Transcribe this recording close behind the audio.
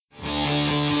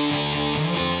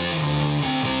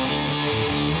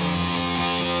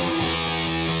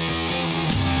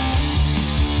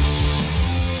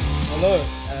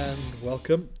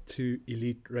welcome to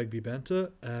Elite Rugby Banter,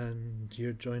 and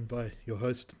you're joined by your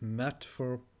host Matt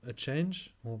for a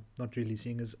change. Well, not really,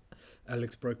 seeing as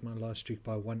Alex broke my last streak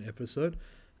by one episode,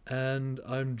 and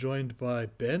I'm joined by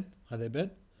Ben. Hi there,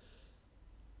 Ben.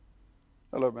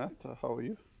 Hello, Matt. How are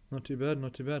you? Not too bad,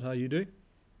 not too bad. How are you doing?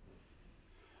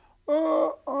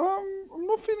 I'm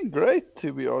not feeling great,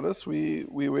 to be honest. We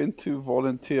went to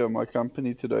volunteer my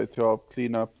company today to help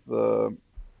clean up the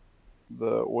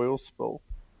oil spill,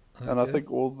 and I Okay, think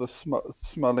all the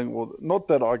smelling, or not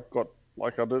that I got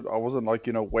like I wasn't like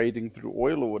wading through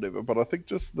oil or whatever, but I think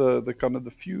just the kind of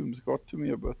the fumes got to me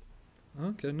a bit.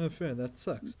 okay, no fair. That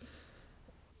sucks.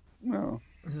 Yeah.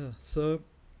 Yeah. So,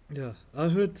 yeah, I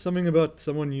heard something about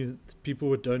people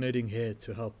were donating hair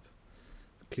to help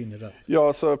clean it up.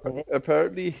 Yeah. So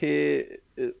apparently hair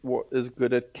what is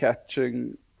good at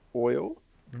catching oil.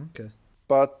 Okay.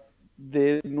 But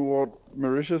then what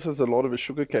Mauritius has a lot of is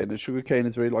sugarcane, and sugarcane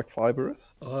is very like fibrous.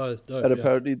 Oh, it's And dope.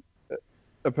 Yeah.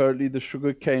 apparently the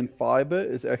sugarcane fiber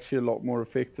is actually a lot more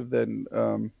effective than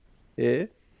hair.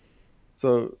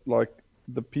 So like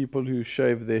the people who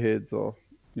shave their heads are,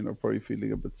 probably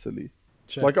feeling a bit silly.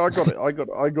 Shame. Like I got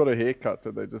a haircut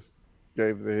and they just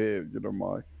gave the hair,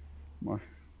 my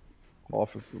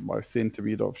half of my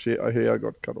centimeter of hair I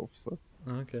got cut off. So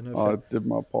Okay, no I fair. did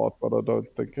my part, but I don't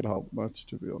think it helped much,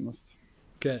 to be honest.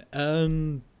 Okay,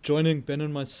 and joining Ben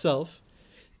and myself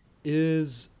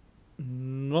is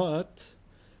not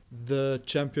the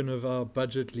champion of our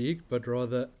budget league, but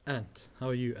rather Ant. How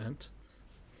are you, Ant?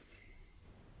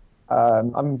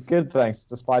 I'm good, thanks,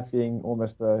 despite being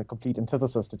almost the complete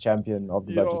antithesis to champion of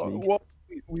the Yeah, Budget League. well,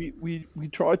 we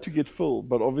tried to get Phil,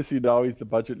 but obviously now he's the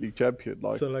budget league champion.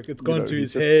 Like, So, like, it's gone to he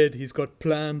his just head. He's got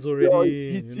plans yeah,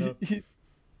 already,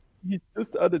 he's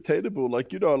just unattainable.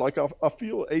 Like, like I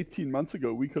feel 18 months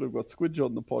ago we could have got Squidge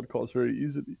on the podcast very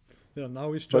easily, Yeah, now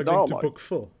we're but struggling now to like book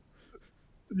full.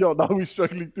 now we're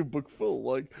struggling to book Phil.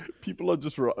 Like, people are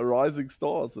just rising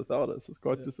stars without us. It's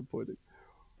quite Yeah, disappointing.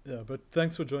 yeah, but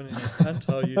thanks for joining us. Ant,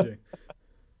 how are you doing?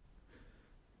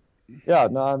 Yeah,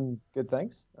 no, I'm good,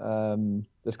 thanks.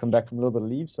 Just come back from a little bit of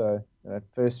leave, so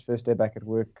first day back at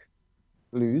work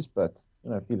blues, but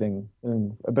feeling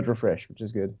a bit refreshed, which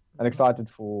is good, and Oh, excited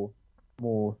for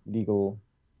more legal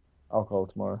alcohol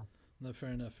tomorrow. no, fair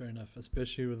enough, fair enough.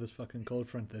 Especially with this fucking cold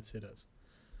front that's hit us.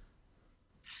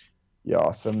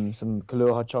 Yeah, some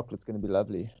Kahlua hot chocolate's going to be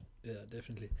lovely. Yeah,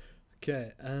 definitely.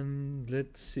 Okay, and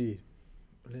let's see.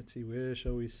 Let's see, where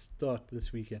shall we start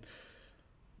this weekend?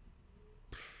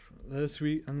 This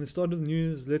week, I'm going to start with the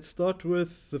news. Let's start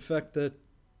with the fact that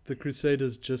the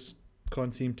Crusaders just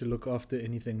can't seem to look after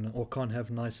anything or can't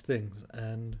have nice things.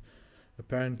 And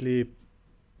apparently,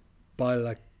 by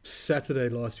like Saturday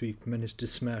last week, managed to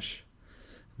smash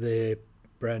their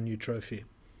brand new trophy.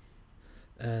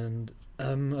 And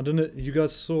I don't know, you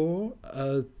guys saw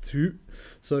two.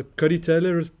 So Cody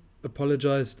Taylor has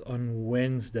apologized on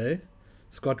Wednesday.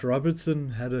 Scott Robertson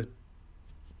had a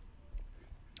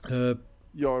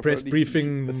Yeah, press apparently he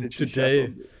briefing essentially shat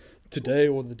on the school. today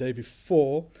or the day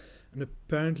before, and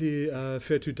apparently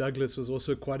Fairtu Douglas was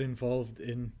also quite involved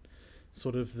in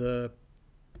sort of the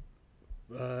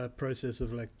process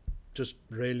of like just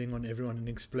railing on everyone and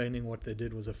explaining what they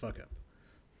did was a fuck up.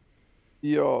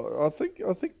 Yeah, I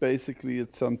think basically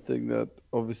it's something that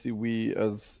obviously we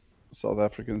as South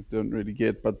Africans don't really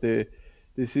get, but there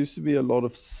seems to be a lot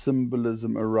of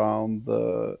symbolism around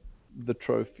the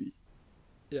trophy,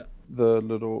 Yeah, the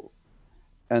little,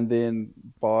 and then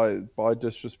by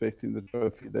disrespecting the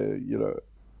trophy, there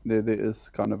is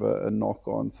kind of a knock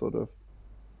on sort of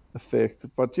effect.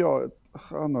 But yeah,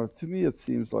 I don't know. To me, it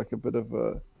seems like a bit of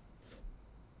a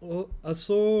well, I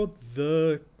saw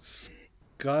the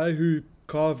guy who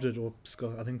carved it, or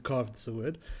I think carved is the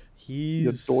word.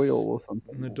 yeah, Doyle He's or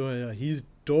something. his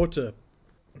daughter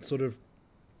sort of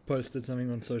posted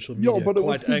something on social Yeah, media, but it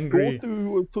was quite his angry. daughter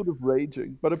who was sort of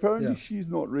raging. But apparently, Yeah, she's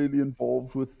not really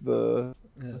involved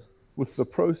yeah, with the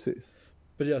process.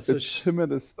 but yeah. So It's him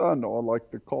and his son are like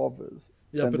the carvers,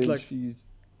 yeah, and but then like she's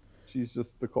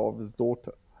just the carver's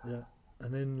daughter. yeah,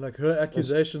 and then like her It's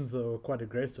accusations though were quite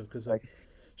aggressive because like like,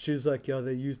 she's like yeah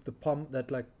they used the palm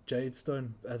that like jade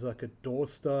stone as like a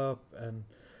doorstop and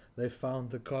they found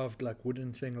the carved like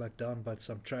wooden thing like down by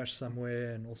some trash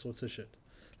somewhere and all sorts of shit.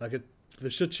 Like the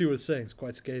shit she was saying is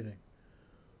quite scathing.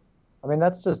 I mean,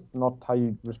 that's just not how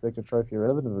you respect a trophy,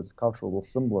 irrelevant if it's a cultural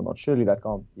symbol or not. Surely that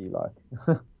can't be like.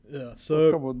 Yeah, Oh,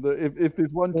 so come on! If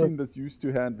there's one team that's used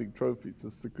to handling trophies,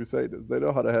 it's the Crusaders. They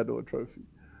know how to handle a trophy.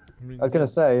 I I mean was yeah, gonna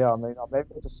say, maybe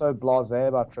they're just so blasé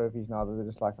about trophies now that they're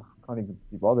just like, I can't even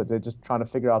be bothered. They're just trying to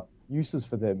figure out uses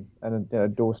for them, and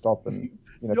doorstop and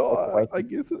Yeah, takeaway.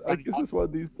 I guess it's one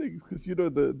of these things because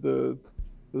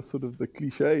the sort of the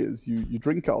cliche is you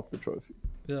drink out the trophy.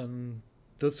 Yeah, and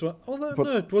this one. Although But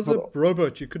no, it was but a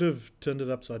rowboat. You could have turned it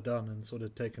upside down and sort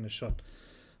of taken a shot,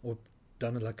 or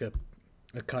done it like a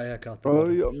kayak out the oh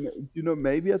bottom. yeah,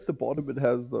 maybe at the bottom it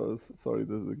has those. Sorry,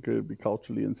 this is going to be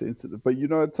culturally insensitive, but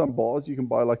at some bars you can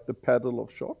buy like the paddle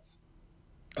of shots.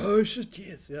 Oh shit!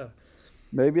 Yes, yeah,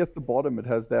 Maybe at the bottom it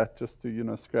has that just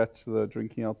to scratch the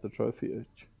drinking out the trophy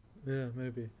itch. yeah,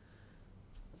 maybe.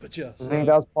 But yeah, I think so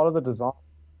that was part of the design,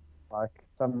 like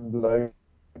some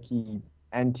low-key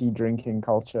anti-drinking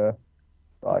culture,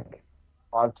 like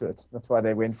vibe to it. That's why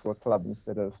they went for a club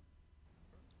instead of.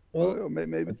 Oh, well,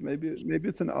 yeah, maybe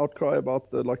it's an outcry about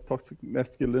the like toxic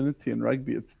masculinity in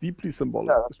rugby. It's deeply symbolic.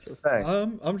 Yeah, This that's trust. what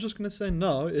I'm I'm just gonna say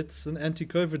now it's an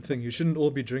anti-COVID thing. You shouldn't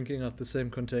all be drinking out the same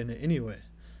container anyway,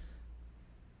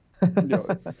 Yeah,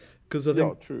 saying. because I yeah,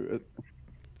 think true.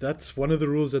 that's one of the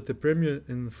rules at the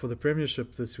for the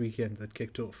Premiership this weekend that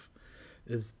kicked off,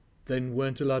 is they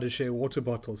weren't allowed to share water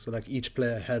bottles. So like each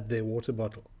player had their water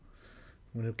bottle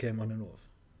when it came on and off.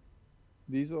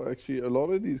 These are actually a lot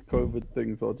of these COVID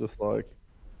things are just like.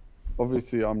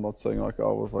 Obviously, I'm not saying like I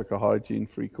was like a hygiene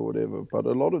freak or whatever, but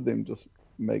a lot of them just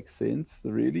make sense,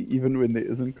 really, even when there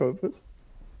isn't COVID.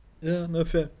 Yeah, no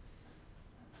fair.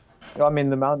 I mean,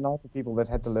 the amount of people that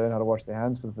had to learn how to wash their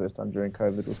hands for the first time during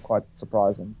COVID was quite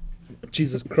surprising.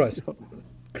 Jesus Christ,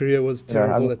 Korea was I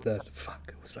terrible mean, at that. Fuck,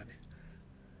 it was funny.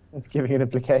 it's giving an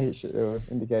implication or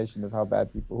indication of how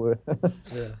bad people were.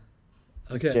 Yeah.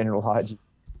 Just Okay. general hygiene.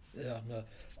 Yeah, no.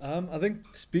 I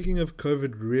think speaking of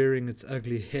COVID rearing its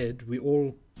ugly head, we're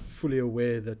all fully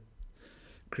aware that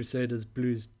Crusaders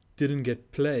Blues didn't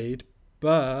get played,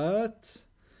 but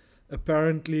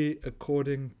apparently,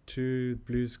 according to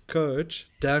Blues coach,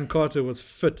 Dan Carter was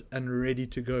fit and ready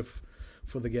to go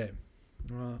for the game.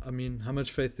 I mean, how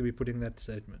much faith do we put in that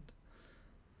statement?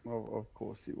 Of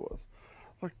course he was.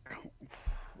 Like,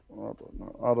 I don't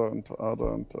know.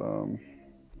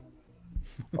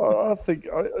 I think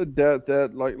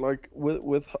that like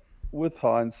with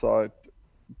hindsight,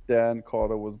 Dan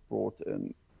Carter was brought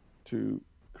in to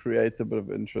create a bit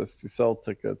of interest, to sell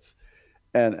tickets,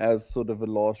 and as sort of a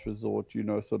last resort,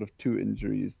 sort of two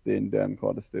injuries, then Dan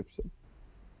Carter steps in.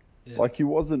 Yeah, Like he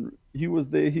was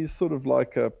there. He's sort of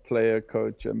like a player,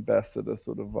 coach, ambassador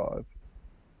sort of vibe.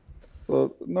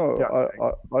 So no,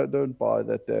 Yeah. I don't buy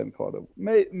that Dan Carter.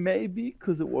 Maybe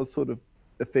because it was sort of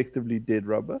effectively dead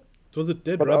rubber. was it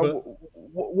dead But rubber?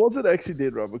 was it actually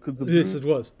dead rubber? Because the Yes, Blues it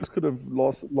was. could have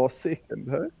lost second,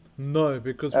 huh? No,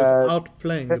 because Uh, without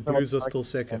playing, the depends on what Blues are the still game.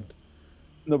 second.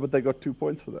 No, but they got 2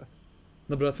 points for that.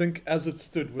 No, but I think as it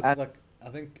stood with And like I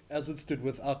think as it stood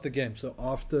without the game. So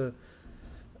after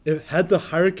if had the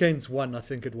Hurricanes won, I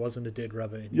think it wasn't a dead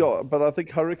rubber anymore. Yeah, but I think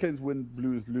Hurricanes win,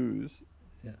 Blues lose.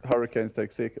 Yeah, Hurricanes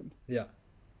take second. yeah,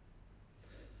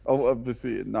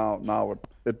 Obviously now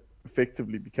it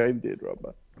effectively became dead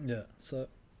rubber. yeah. So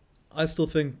I still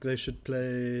think they should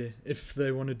play if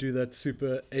they want to do that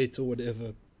Super Eight or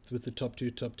whatever with the top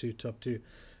two, top two, top two,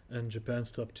 and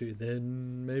Japan's top two.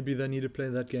 Then maybe they need to play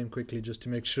that game quickly just to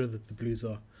make sure that the Blues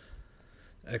are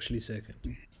actually second.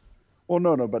 Well,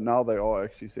 no, but now they are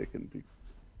actually second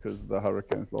because the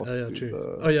Hurricanes Oh lost yeah, to true.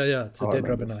 the Oh yeah, yeah. It's a dead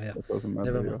rubber Highlanders. now. Yeah, That doesn't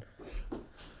never matter, mind.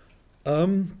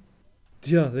 yeah.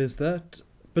 Yeah, there's that.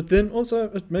 But then also,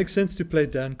 it makes sense to play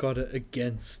Dan Carter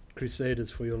against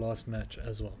Crusaders for your last match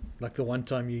as well. Like the one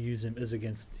time you use him is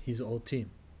against his old team.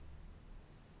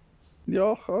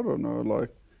 Yeah, I don't know. Like,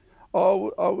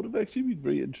 I would have actually been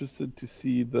very interested to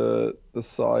see the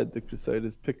side the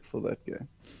Crusaders picked for that game.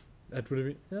 That would have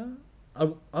been, yeah.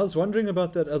 I was wondering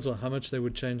about that as well, how much they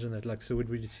would change in that. Like, so would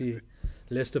we see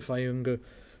Lester Fayunga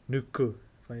Nuku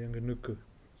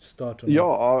start or Yeah,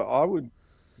 not? I would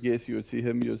guess you would see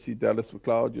him. You would see Dallas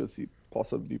McLeod. You would see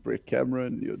possibly Brett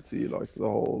Cameron. You would see like the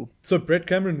whole. So Brett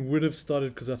Cameron would have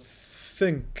started because I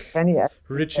think can he actually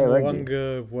Richie play rugby?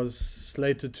 Mwanga was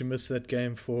slated to miss that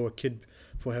game for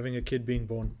having a kid being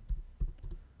born.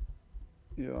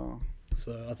 Yeah.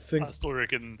 So I think I still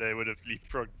reckon they would have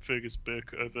leapfrogged Fergus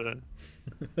Burke over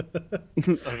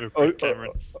O- Brett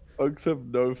Cameron. Oaks have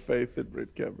no faith in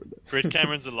Brett Cameron. Brett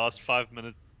Cameron's the last 5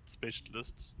 minute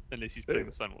specialist unless he's Uh, playing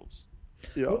the Sunwolves.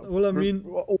 Yeah. well, I mean,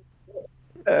 Well,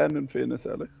 Japan, in fairness,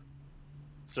 Alex.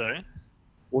 So,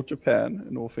 Or Japan,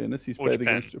 in all fairness, he's or played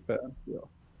against Japan. Japan. Yeah.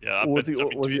 Yeah, Or but I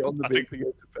mean, was he on the I bench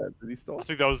against Japan? Did he start?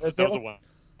 think Does that he was have, a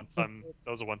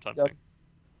one time does, thing.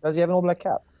 does he have an All Black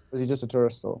cap? Or is he just a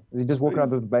tourist still? Is he just walking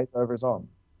around with the blade over his arm?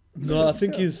 No, no,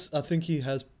 he's a cap. I think he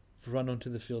has run onto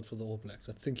the field for the All Blacks.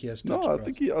 I think he has No, touched I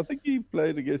grass. think he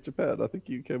played against Japan. I think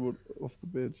he came off the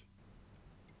bench.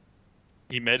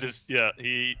 He made his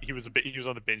he was he was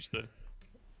on the bench though.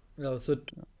 No,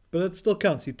 but it still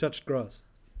counts. He touched grass.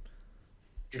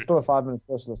 He's still a 5-minute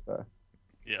specialist though.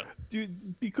 Yeah.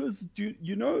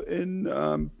 You know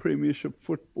in Premiership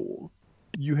football,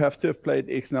 you have to have played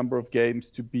X number of games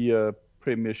to be a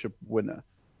Premiership winner.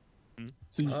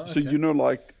 So Okay. you know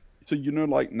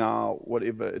like now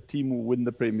whatever a team will win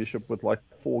the Premiership with like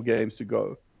 4 games to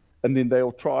go, and then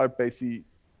they'll try basically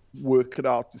work it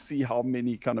out to see how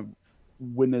many kind of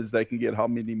winners they can get, how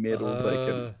many medals they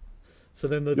can. So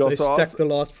then they Yeah, so I stack was, the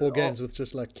last 4 uh, games with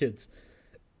just like kids.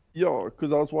 yeah,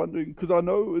 because I was wondering, because I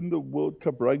know in the World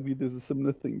Cup rugby there's a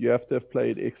similar thing. You have to have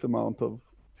played X amount of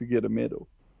to get a medal.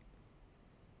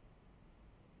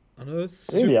 I know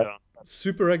Really? Yeah.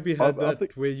 Super Rugby had I that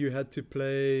think where you had to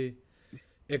play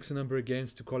X number of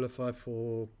games to qualify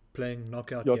for playing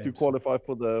knockout you have to games. qualify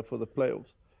for the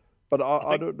playoffs, but I I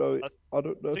think don't know. I, I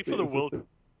don't know I if think for there the is a World thing.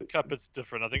 Cup it's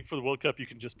different. I think for the World Cup you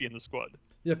can just be in the squad.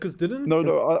 Yeah, because didn't No,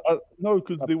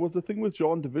 because there was a thing with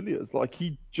Jean de Villiers. Like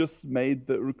he just made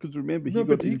the because remember No, he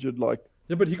but got injured like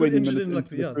yeah, but he got 20 injured minutes in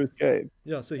like into the first game,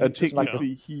 yeah, so he and just like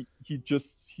technically he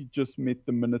just met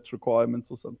the minutes requirements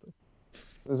or something.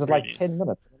 Was it like Really? 10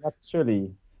 minutes? I mean, that's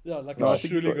surely yeah, like No, I it's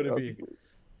think surely going to I be. think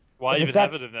Why if it's even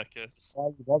have that it in that case? why are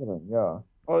you bothering? Yeah.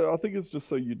 I think it's just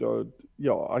so you don't.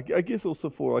 Yeah, I guess also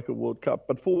for like a World Cup,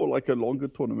 but for like a longer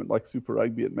tournament like Super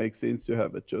Rugby, it makes sense to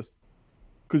have it just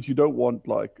because you don't want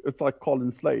like it's like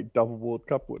Colin Slade, double World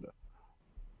Cup winner,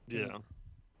 Yeah.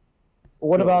 But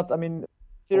what Yeah. about? I mean, or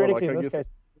theoretically, like in I this guess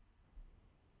case,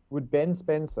 would Ben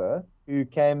Spencer, who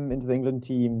came into the England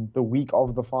team the week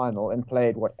of the final and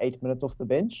played what 8 minutes off the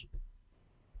bench,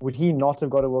 would he not have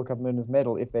got a World Cup winners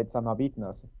medal if they'd somehow beaten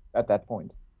us at that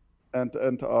point? and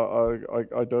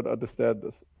I don't understand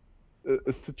this.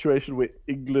 A situation where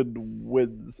England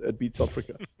wins and beats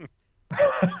Africa.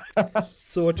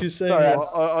 So what you're saying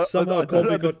Sorry, is somehow I don't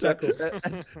Colby got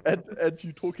understand. tackled. And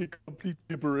you're talking complete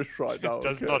gibberish right now. It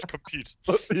does Okay? not compute.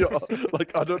 Yeah,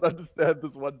 like I don't understand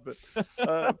this one bit.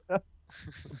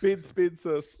 Ben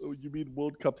Spencer, you mean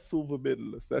World Cup silver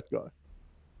medalist? That guy.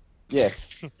 yes.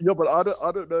 Yeah, but I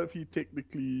don't know if he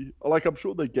technically like I'm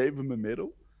sure they gave him a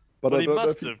medal, but Well, I he don't know if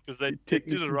must have because they he did it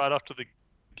technically right after the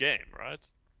game, right?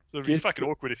 So it'd be gets fucking the.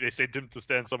 awkward if they sent him to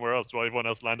stand somewhere else while everyone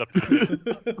else lined up for the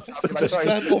medal. Like, Just sorry.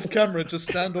 stand off camera. Just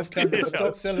stand off camera. Yeah.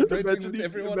 Stop celebrating with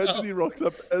everyone Imagine he else. rocks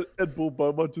up and Bull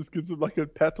Beaumont just gives him like a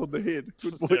pat on the head.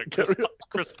 Good boy, Yeah, Chris, carry on.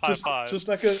 Chris high five. Just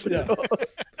like a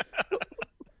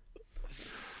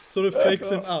sort of Uh, fakes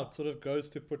him out. Sort of goes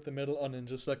to put the medal on and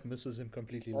just like misses him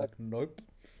completely. Like nope.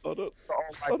 I don't, Oh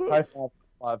I my don't. high five,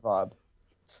 high vibe.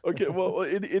 Okay, well,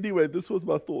 anyway, this was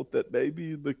my thought that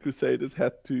maybe the Crusaders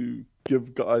had to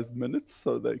give guys minutes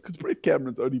so they, because Brett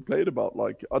Cameron's only played about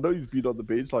like, I know he's been on the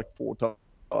bench like 4 times,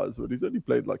 but he's only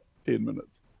played like 10 minutes.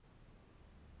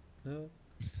 Yeah.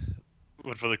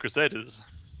 But for the Crusaders,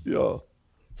 Yeah.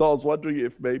 So I was wondering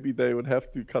if maybe they would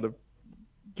have to kind of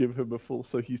give him a full,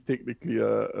 so he's technically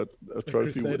a A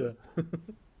trophy winner.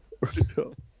 Crusader. Yeah.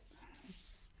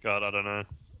 God, I don't know.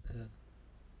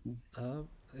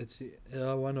 Let's see.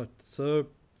 Yeah, why not? So,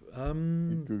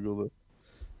 You Google it.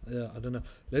 yeah, I don't know.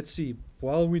 Let's see.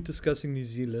 While we're discussing New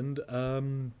Zealand,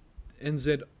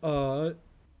 NZR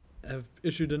have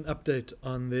issued an update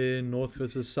on their North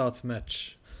versus South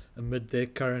match amid their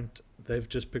current. They've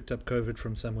just picked up COVID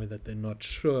from somewhere that they're not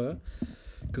sure,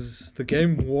 because the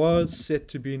game was set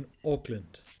to be in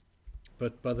Auckland,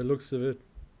 but by the looks of it,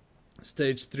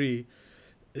 stage 3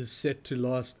 is set to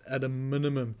last at a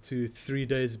minimum to 3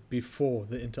 days before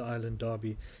the Inter-Island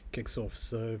derby kicks off.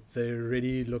 So they're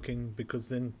already looking, because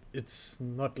then it's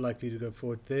not likely to go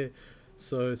forward there.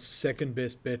 So second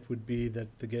best bet would be that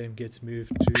the game gets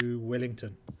moved to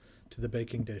Wellington, to the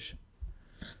baking dish.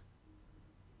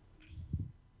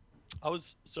 I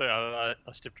was sorry, I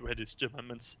stepped away to stir my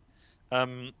mince.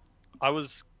 I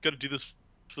was going to do this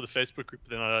for the Facebook group,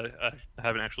 but then I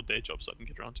have an actual day job, so I can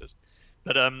get around to it.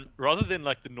 But rather than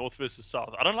like the North versus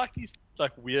South, I don't like these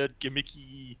like weird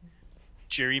gimmicky,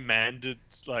 gerrymandered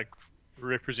like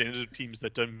representative teams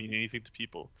that don't mean anything to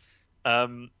people.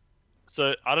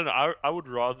 So I don't know. I would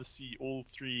rather see all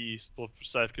three, well,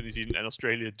 South Africa, New Zealand, and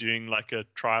Australia doing like a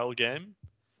trial game,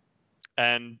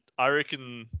 and I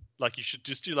reckon like you should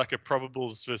just do like a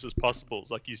probables versus possibles,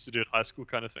 like you used to do at high school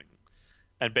kind of thing.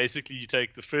 And basically, you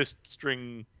take the first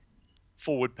string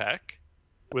forward pack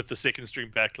with the second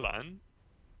string back line,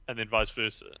 and then vice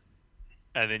versa.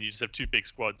 And then you just have two big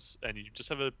squads, and you just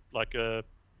have a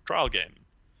trial game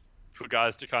for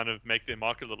guys to kind of make their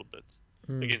mark a little bit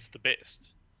Hmm. against the best.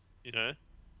 you know,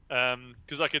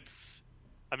 because like it's,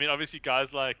 I mean, obviously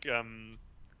guys like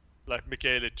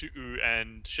Michele Tu'u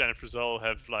and Shannon Frizzell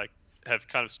have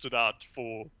kind of stood out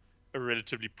for a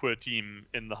relatively poor team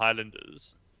in the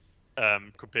Highlanders,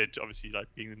 compared to obviously like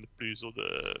being in the Blues or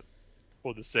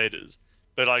the Cedars.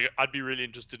 But like, I'd be really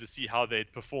interested to see how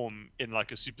they'd perform in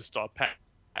like a superstar pack,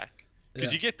 because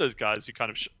Yeah. you get those guys who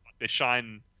kind of they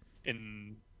shine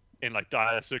in like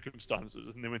dire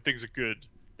circumstances, and then when things are good,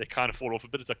 they kind of fall off a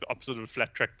bit. It's like the opposite of a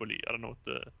flat track bully. I don't know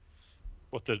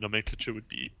what the nomenclature would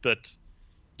be, but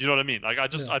you know what I mean. Like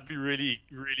Yeah. I'd be really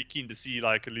keen to see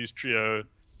like a loose trio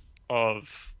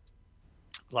of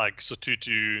like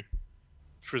Sotutu,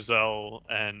 Frizzell,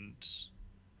 and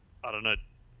I don't know,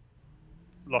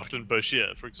 Lachlan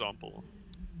Boshier, for example.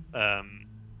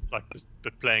 Like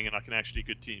but playing in like an actually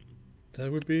good team. That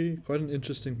would be quite an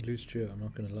interesting loose trio, I'm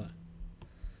not going to lie.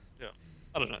 Yeah,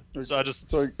 I don't know. So I Okay. just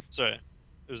sorry,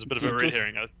 it was a bit of a red Just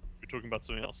herring. We're talking about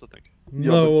something else, I think. yeah,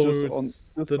 No, but well, just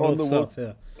with the on North the World South,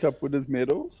 yeah. Cup winners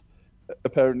medals,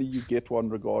 apparently you get one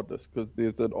regardless because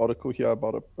there's an article here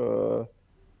about a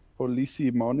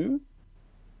Polisi Manu.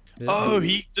 Yeah. Oh,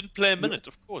 he didn't play a Yeah, minute,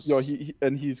 of yeah, course.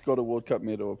 and he's got a World Cup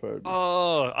medal apparently.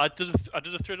 Oh, I did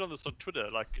a thread on this on Twitter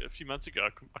like a few months ago.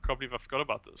 I can't believe I forgot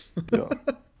about this. Yeah,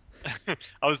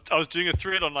 I was doing a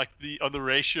thread on like the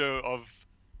ratio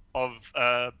of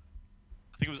I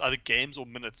think it was either games or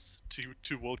minutes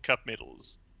to World Cup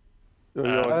medals. yeah.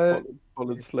 And Uh,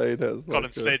 Colin Slade has Colin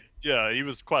like Slade, yeah, he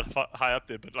was quite high up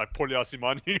there, but like Paulie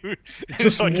Asimani is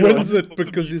Just like wins yeah, it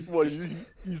because he's. well,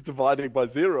 he's dividing by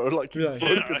zero, like he's Yeah.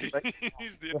 broken. yeah,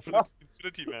 he's the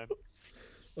infinity man.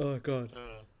 Oh, God.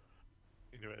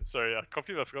 Anyway, sorry, I can't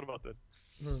believe I forgot about that.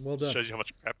 No, well Just done. shows you how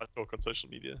much crap I talk on social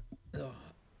media.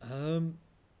 Oh,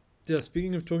 yeah,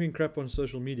 speaking of talking crap on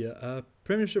social media,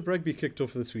 Premiership Rugby kicked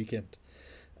off this weekend.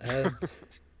 And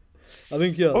I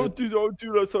think, yeah. Oh, dude,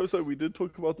 so we did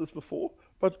talk about this before,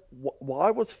 but why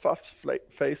was Faf's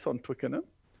face on Twickenham?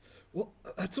 Well,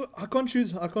 that's what I can't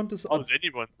choose. I can't It decide. was Yeah,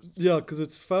 anyone's. because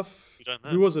it's Faf. We don't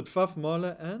know. Who was it? Faf,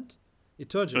 Marla, and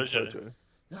Itoje. Itoje.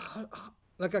 Itoje.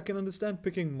 Like, I can understand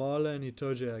picking Marla and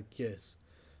Itoje, I guess.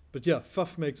 But yeah,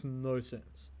 Faf makes no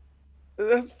sense.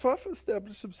 Has Faf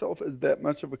established himself as that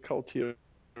much of a cult hero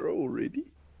already?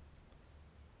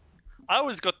 I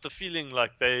always got the feeling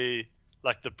like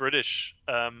like the British,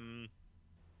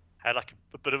 had like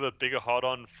a bit of a bigger hard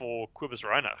on for Cobus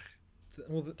Reinach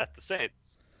Well, at the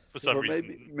Saints for some Well,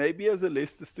 reason. maybe as a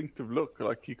less distinctive look,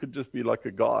 like he could just be like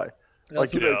a guy. yeah, Like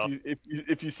so, if Yeah.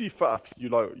 if you see Faf,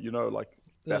 like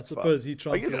yeah, I that's Faf. suppose he I guess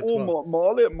translates all well.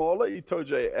 Marla,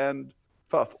 Itoje, and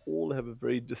Faf all have a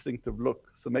very distinctive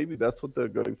look. So maybe that's what they're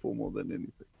going for more than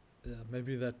anything. Yeah,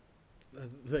 maybe that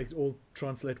they all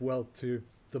translate well to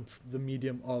the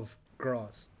medium of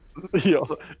grass. Yeah,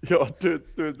 yeah.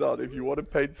 Turns out if you want to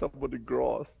paint someone in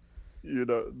grass,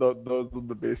 those are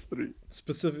the best three.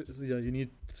 Specific, yeah, you need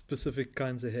specific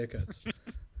kinds of haircuts.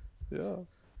 Yeah.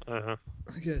 Uh-huh.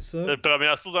 Okay, so But I mean,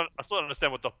 I still don't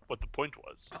understand what the point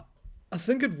was. I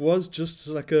think it was just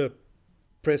like a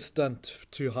press stunt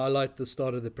to highlight the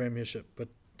start of the Premiership. But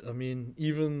I mean,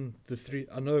 even the three,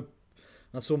 I know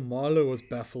I saw Marlowe was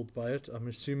baffled by it. I'm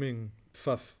assuming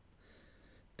Fuff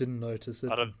didn't notice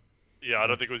it. I don't. And, Yeah, I yeah,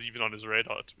 don't think it was even on his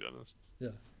radar, to be honest. yeah.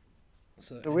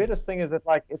 So the weirdest thing is that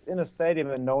like it's in a stadium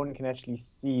and no one can actually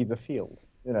see the field.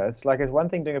 You know, it's like it's one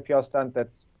thing doing a PR stunt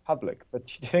that's public, but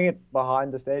you're doing it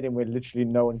behind the stadium where literally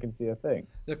no one can see a thing.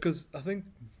 yeah, because I think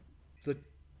the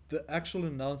the actual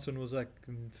announcement was like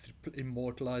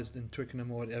immortalized in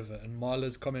Twickenham or whatever, and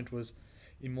Marla's comment was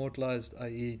immortalized,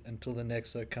 i.e., until the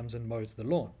Nexo comes and mows the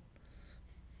lawn.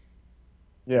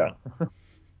 Yeah.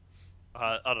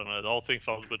 I don't know. The whole thing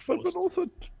felt a bit But forced. also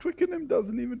Twickenham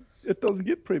doesn't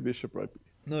get Premiership rugby.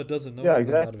 No, it doesn't. No one Yeah, can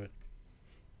come out exactly. of it.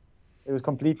 It was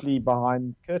completely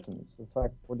behind curtains. It's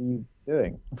like, what are you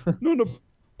doing? No,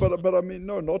 but I mean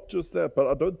no, not just that. But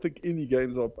I don't think any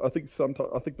games are. I think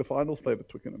the finals played at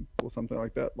Twickenham or something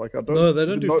like that. Like I don't No, they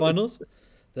don't do no. finals.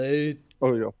 They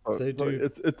Oh yeah, they so do.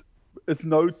 it's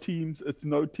no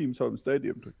team's home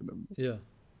stadium Twickenham. Yeah.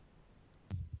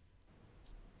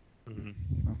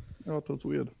 Mm-hmm. Oh, it was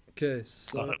weird. Okay,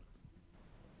 so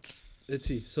let's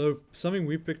see. So something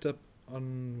we picked up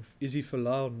on Izzy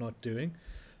Folau not doing.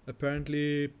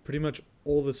 Apparently, pretty much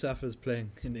all the Saffers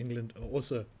playing in England are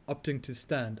also opting to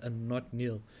stand and not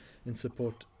kneel in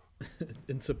support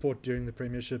in support during the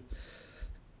Premiership.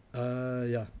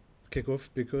 Yeah, kick off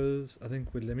because I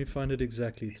think. Wait, let me find it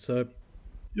exactly. So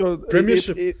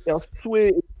Premiership. I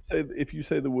swear, if you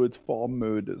say the words farm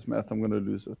murders, Matt, I'm gonna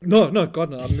lose it. No, no,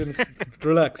 God, no. I'm gonna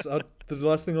relax. The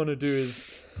last thing I want to do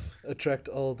is attract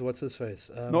old what's his face?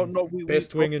 Not we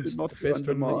Best wing in not to best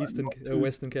wing in the undermine, Eastern not to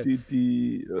Western Cape.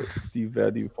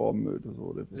 devalue farm murders or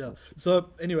whatever. Yeah. bullshit. So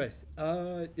anyway,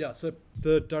 yeah. So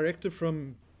the directive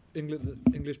from England,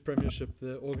 the English Premiership,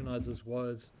 the organisers,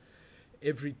 was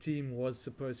every team was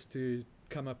supposed to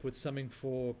come up with something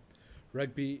for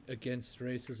rugby against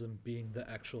racism being the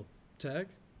actual tag.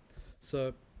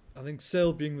 So I think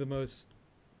Sale being the most,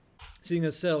 seeing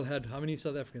as Sale had how many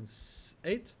South Africans?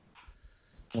 Eight?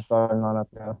 The starting lineup,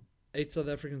 yeah. Eight South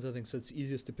Africans, I think, so it's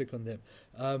easiest to pick on them.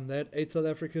 They had eight South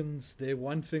Africans. Their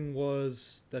one thing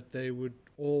was that they would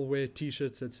all wear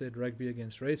T-shirts that said "Rugby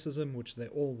Against Racism," which they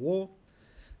all wore,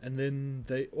 and then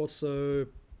they also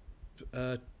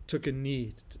uh, took a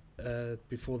knee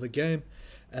before the game,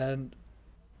 and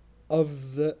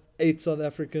of the eight South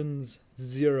Africans,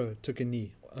 zero took a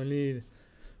knee.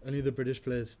 Only the British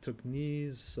players took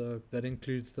knees, so that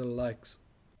includes the likes.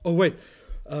 Oh wait,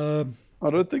 um, I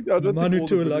don't think Manu all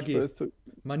the British Tuilagi. players took.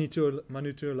 Manu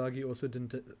Tuilagi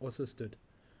also stood.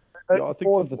 Yeah, I think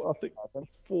Four of the I think I think.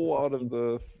 4 out of 15.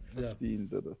 the Yeah, 15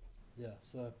 did it. yeah.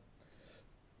 So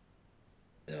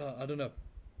yeah, I don't know.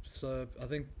 So I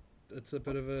think it's a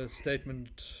bit of a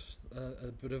statement,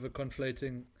 a bit of a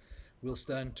conflating. We'll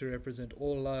stand to represent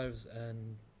all lives,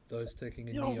 and those taking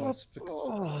a Yeah, knee are. but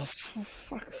for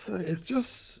fuck's sake, just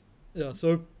It's yeah.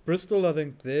 So Bristol, I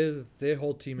think their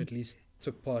whole team at least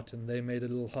took part, and they made a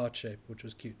little heart shape, which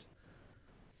was cute.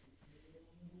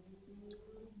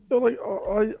 like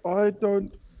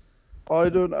I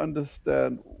don't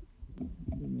understand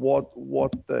what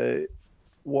what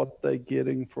they're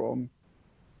getting from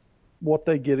what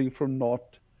they're getting from not.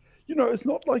 It's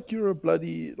not like you're a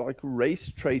bloody like race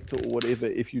traitor or whatever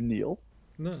if you kneel.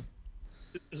 No,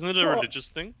 Isn't it a So, religious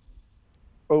thing?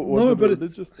 oh, was no, it a but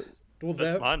it's religious thing? well,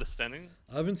 That's that my understanding.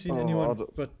 I haven't seen Oh, I anyone,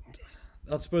 don't, but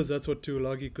I suppose that's what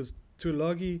Tuolagi, because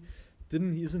Tuolagi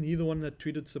isn't he the one that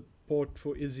tweeted support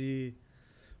for Izzy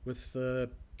with the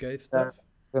gay Yeah, stuff?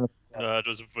 yeah. No, it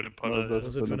was no, Vunipola. that's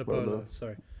Was it Vunipola. Vunipola?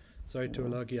 Sorry, Yeah.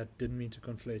 Tuolagi, I didn't mean to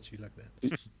conflate you like that.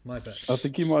 He- My bad. I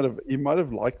think he might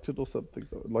have liked it or something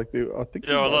though. Like I think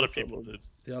he Yeah, a might lot have of said people like, did.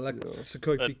 Yeah, like yeah.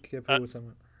 Sukopi But Kepo or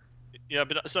something. yeah,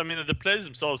 but so I mean, the players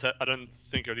themselves, I don't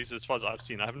think, or at least as far as I've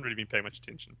seen, I haven't really been paying much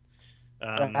attention. They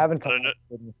haven't I come don't know. out and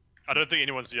said anything. I don't think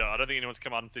anyone's. Yeah, I don't think anyone's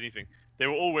come out and said anything. They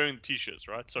were all wearing t-shirts,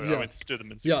 right? Sorry, I Yeah, went to stir the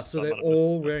mince yeah. again, So so I they're might have missed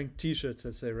all this. wearing T-shirts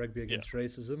that say "Rugby Yeah. Against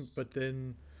Racism," but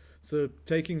then, so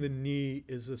taking the knee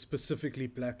is a specifically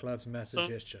Black Lives Matter So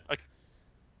gesture, I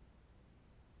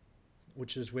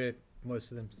which is where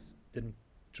most of them didn't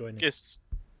join in. guess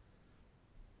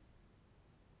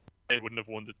they wouldn't have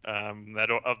wanted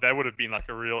that would have been like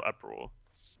a real uproar.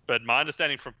 But my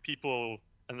understanding from people,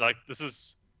 and like this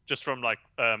is just from like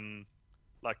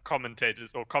commentators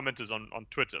or commenters on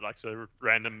Twitter, like so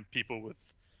random people with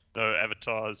no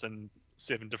avatars and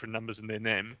 7 different numbers in their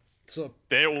name. So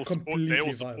They all completely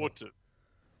viral. support it.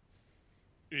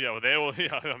 Yeah, well, they all.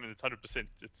 Yeah, I mean, it's 100%.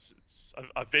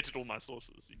 I've vetted all my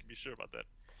sources. You can be sure about that.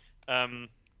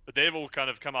 But they've all kind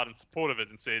of come out in support of it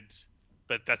and said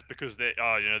that that's because they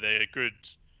are, they're good,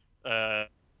 uh,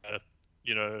 uh,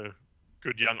 you know,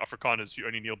 good young Afrikaners who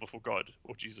only kneel before God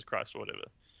or Jesus Christ or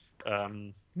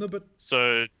whatever. No, but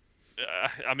So,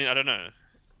 I mean, I don't know.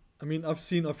 I mean, I've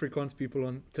seen Afrikaans people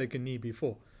on take a knee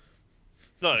before,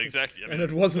 No, exactly. I and mean,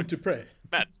 it wasn't look, to pray.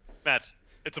 Matt,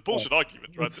 it's a bullshit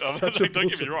argument, right? It's such a Like, don't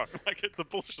get me bullshit. wrong. Like, it's a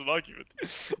bullshit argument.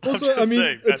 I'm Also, I just mean,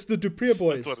 saying it's the Dupree that's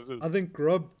what boys. it is. I think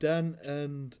Rob, Dan,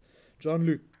 and John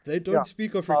Luke. They Yeah. don't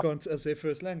speak Afrikaans as their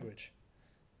first language.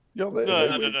 Yeah, No, they no,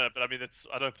 no, went. no. But I mean, it's.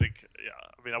 I don't think. Yeah.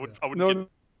 I mean, Yeah. I wouldn't No, get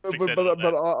no, fixated on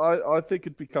but that. I think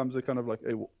it becomes a kind of like,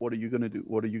 hey, what are you gonna do?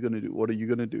 What are you gonna do? What are you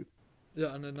gonna do?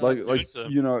 Yeah, and then Yeah, it's Like it's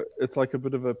a, it's like a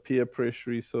bit of a peer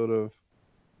pressury sort of.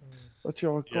 But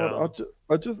yeah, God, yeah.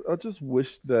 I just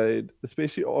wish they'd,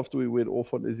 especially after we went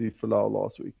off on Izzy Folau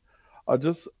last week. I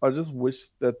just wish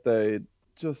that they'd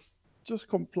just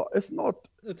comply. It's not,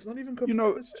 it's not even you compli know,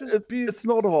 It's just be. it's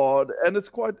not hard, and it's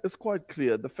quite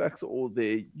clear. The facts are all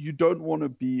there. You don't want to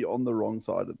be on the wrong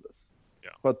side of this. Yeah.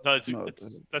 But No, no,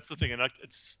 it's that's the thing, and like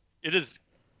it's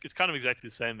kind of exactly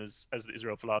the same as the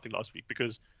Israel Folau thing last week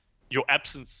because your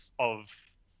absence of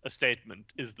a statement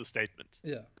is the statement,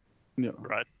 Yeah, yeah,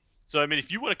 right? So I mean,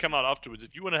 if you want to come out afterwards,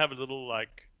 if you want to have a little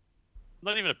like,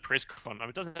 not even a press con, I mean,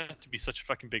 it doesn't have to be such a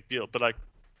fucking big deal, but like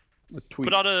a tweet.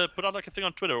 put out like a thing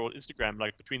on Twitter or Instagram,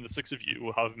 like between the 6 of you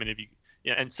or however many of you,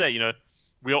 yeah, and say,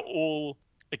 we are all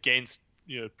against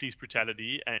police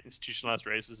brutality and institutionalized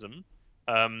racism,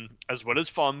 as well as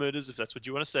farm murders, if that's what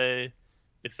you want to say,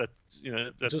 if that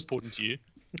that's just important to you.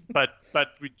 But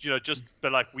we just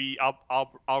but like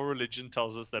our religion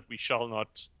tells us that we shall not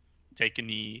take a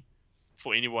knee.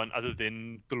 for anyone other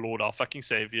than the Lord, our fucking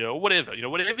Savior, or whatever.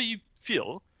 Whatever you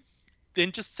feel,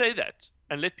 then just say that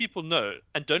and let people know,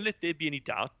 and don't let there be any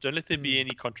doubt. Don't let there be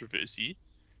any controversy,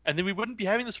 and then we wouldn't be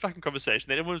having this fucking conversation.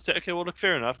 Then everyone would say, okay, well, look,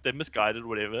 fair enough, they're misguided,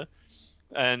 whatever,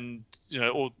 and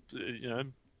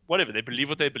whatever, they believe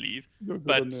what they believe. You're good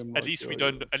But on them, at like, least we yeah,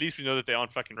 don't. yeah. At least we know that they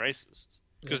aren't fucking racists.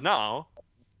 Because Yeah. now,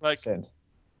 like, Percent.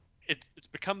 it's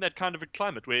become that kind of a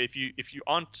climate where if you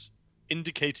aren't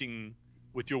indicating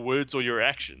with your words or your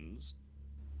actions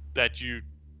that you're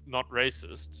not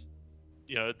racist,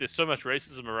 there's so much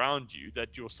racism around you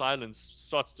that your silence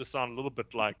starts to sound a little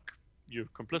bit like you're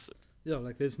complicit. Yeah,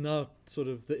 like there's now sort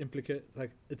of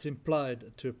like it's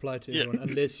implied to apply to Yeah. everyone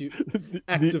unless you the,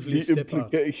 actively the step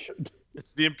out. implication.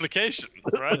 It's the implication,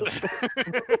 right?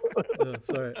 Yeah,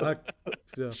 sorry.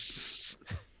 Yeah.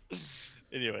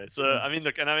 Anyway, so I mean,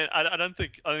 look, and I mean, I don't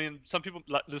think, I mean, some people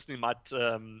like listening might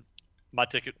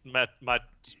take it, might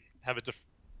have a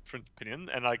different opinion,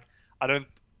 and like, I don't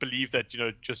believe that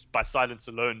just by silence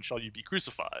alone shall you be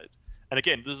crucified. And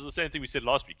again, this is the same thing we said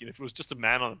last week. If it was just a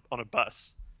man on a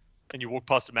bus, and you walk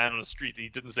past a man on the street and he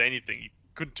didn't say anything, you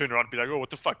couldn't turn around and be like, oh, what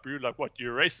the fuck, bro? Like, what?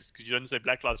 You're a racist because you didn't say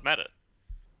Black Lives Matter.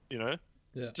 You know,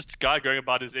 Yeah. just a guy going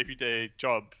about his everyday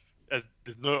job, as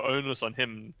there's no onus on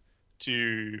him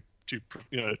to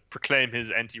proclaim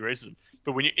his anti-racism.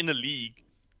 But when you're in a league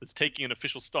that's taking an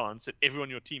official stance and everyone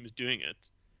on your team is doing it,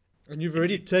 And you've and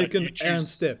already taken you a choose,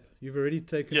 step. You've already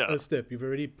taken yeah, a step. You've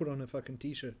already put on a fucking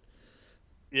t-shirt.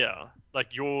 yeah,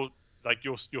 like your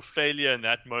failure in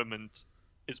that moment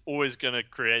is always going to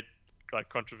create like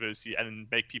controversy and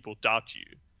make people doubt you,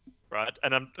 right?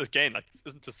 And again, like, this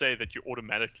isn't to say that you're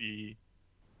automatically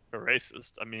a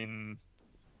racist. I mean,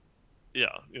 yeah,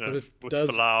 But it with does.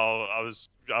 Falau, I was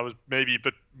maybe a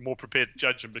bit more prepared to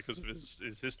judge him because of his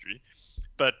history.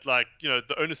 But like, the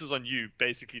onus is on you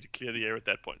basically to clear the air at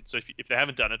that point. So if they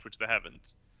haven't done it, which they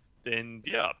haven't, then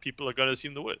yeah, people are going to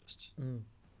assume the worst.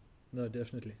 No,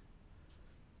 definitely.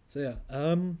 So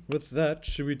yeah, with that,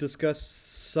 should we discuss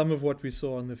some of what we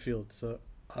saw on the field? So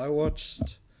I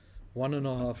watched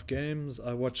 1.5 games.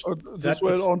 I watched Oh, just that.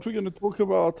 wait, aren't we going to talk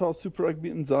about how Super Rugby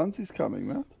in Zanzi's coming,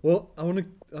 Matt? Well, I want to.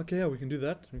 Okay, yeah, we can do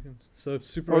that. We can. So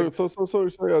Super. Oh, so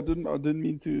sorry. I didn't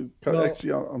mean to cut. No,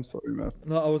 Actually, I'm sorry, Matt.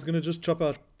 no, I was gonna just chop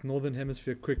out Northern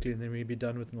Hemisphere quickly, and then we'd be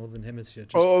done with Northern Hemisphere.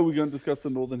 Just, Oh, we're going to discuss the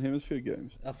Northern Hemisphere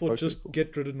games. I thought Okay, just cool.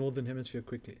 get rid of Northern Hemisphere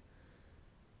quickly.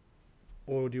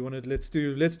 Or do you want to? Let's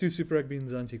do Super Rugby in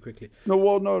Zanzi quickly. No,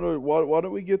 well, no. Why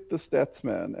don't we get the stats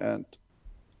man and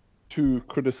to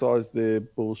criticize their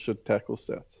bullshit tackle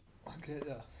stats? Okay,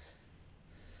 yeah.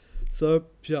 So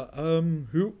yeah,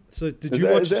 who? So did Is you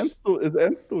that watch? is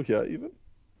Ant still here even?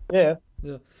 Yeah.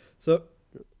 Yeah. So,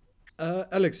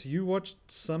 Alex, you watched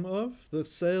some of the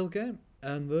Sale game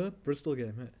and the Bristol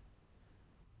game, hey?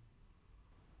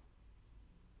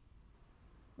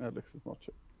 Alex is not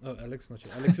here. Oh, Alex, not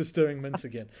you. Alex is stirring mints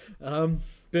again.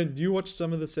 Ben, you watched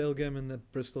some of the Sale game and the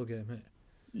Bristol game, hey?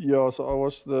 Yeah, so I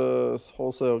watched the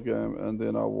wholesale game and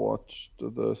then I watched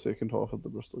the second half of the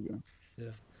Bristol game. Yeah.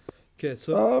 Okay,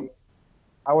 so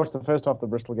I watched the first half of the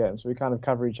Bristol game, so we kind of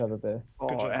cover each other there.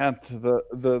 Good job.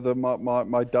 And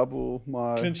my double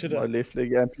Clinch it my up. left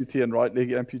leg amputee and right leg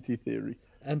amputee theory.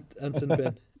 Ant and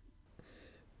Ben.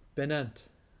 Ben Ant.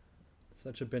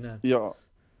 Such a Ben Ant. Yeah.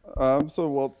 So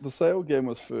well, the sale game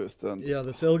was first, and Yeah,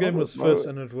 the Sale I game was don't know. first,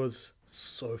 and it was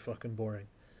so fucking boring.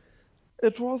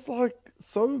 It was like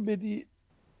so many.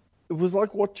 It was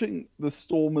like watching the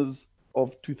Stormers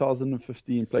of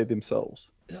 2015 play themselves.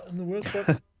 Yeah, and the worst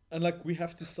part, and like we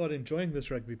have to start enjoying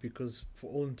this rugby because, for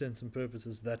all intents and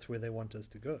purposes, that's where they want us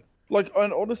to go. Like,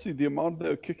 and honestly, the amount they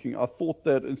were kicking, I thought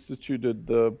they had instituted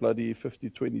the bloody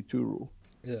 50-22 rule.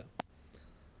 Yeah.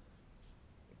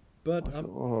 But I thought,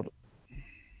 oh,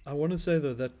 I want to say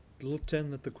though that little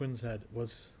 10 that the Quins had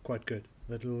was quite good.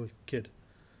 That little kid.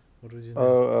 What was his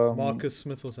name? Marcus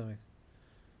Smith or something.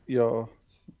 yeah,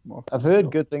 Marcus, I've heard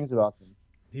yeah. good things about him.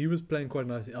 He was playing quite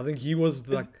nicely. I think he was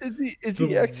like Is the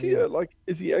he actually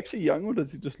is he actually young or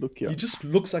does he just look he young? just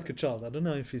looks like a child. I don't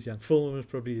know if he's young. Phil must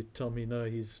probably tell me no.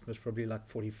 He's most probably like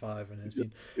 45 and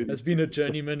has been a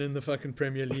journeyman in the fucking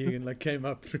Premier League and like came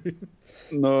up through.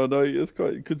 No, he is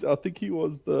quite because I think he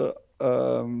was there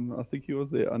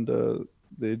under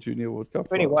the Junior World Cup side.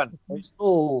 21. He's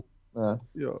still. Yeah.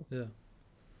 Yeah.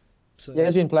 So He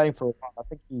has been playing for a while. I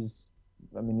think he's.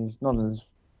 I mean, he's not in his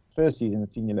first season at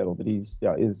senior level, but he's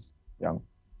is young.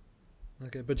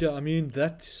 okay, but yeah, I mean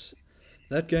that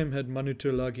game had Manu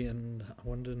Tuilagi, and I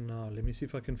wonder now. Let me see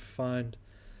if I can find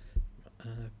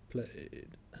played.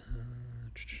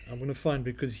 I'm gonna find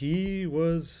because he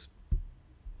was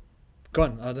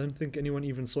gone. I don't think anyone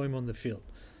even saw him on the field.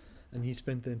 and he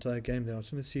spent the entire game there. I was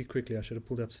going to see quickly. I should have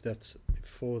pulled up stats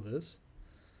before this,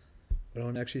 but I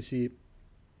want to actually see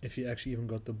if he actually even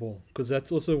got the ball, because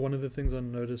that's also one of the things I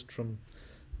noticed from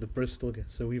the Bristol game.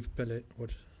 So we've played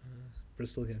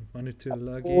Bristol game. Manu Or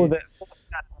Tuilagi. the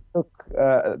stat I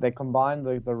took, they combined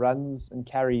the runs and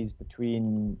carries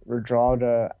between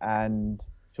Redrada and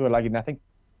Tuolagi, and I think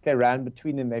they ran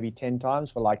between them maybe 10 times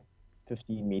for like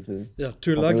 15 meters. Yeah,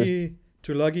 Something was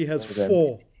Tuilagi has for them.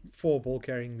 four ball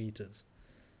carrying meters.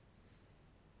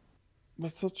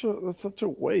 That's such a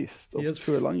waste He of has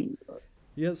Tuolangi.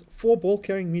 He has 4 ball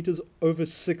carrying meters over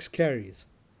 6 carries.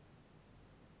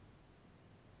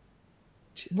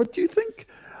 Jeez. But do you think,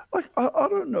 like, I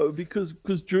don't know, because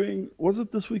during, was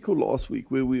it this week or last week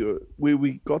where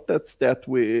we got that stat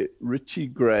where Richie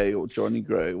Gray or Johnny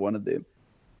Gray, one of them,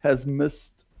 has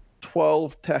missed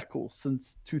 12 tackles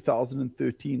since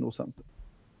 2013 or something.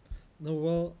 No,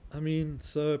 well, I mean,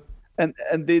 so And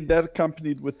then that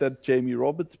accompanied with that Jamie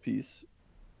Roberts piece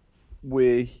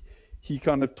where he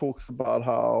kind of talks about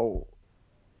how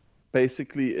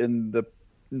basically in the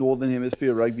Northern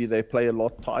Hemisphere rugby they play a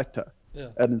lot tighter, yeah.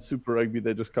 and in Super Rugby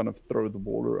they just kind of throw the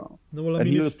ball around. No, well, I And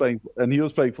mean, he if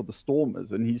was playing for the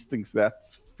Stormers, and he thinks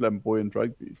that's flamboyant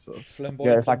rugby. So Yeah,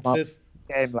 flamboyant, it's like but my this,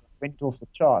 game like went off the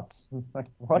charts. It's like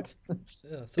what?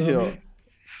 yeah. So I yeah, mean,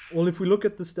 well, if we look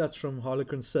at the stats from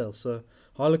Harlequin sales, so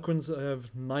Harlequins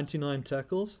have 99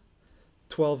 tackles,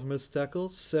 12 missed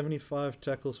tackles, 75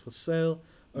 tackles for sale,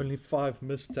 only 5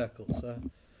 missed tackles. So,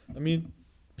 I mean,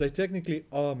 they technically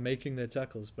are making their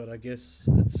tackles, but I guess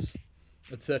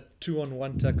it's that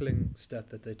 2-on-1 tackling stat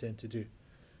that they tend to do.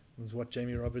 Is what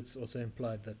Jamie Roberts also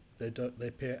implied, that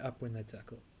they pair up when they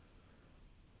tackle.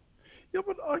 yeah,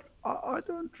 but I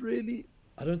don't really.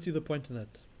 I don't see the point in that.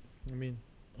 I mean,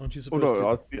 aren't you Oh supposed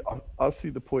no, to? I see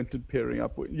the point in pairing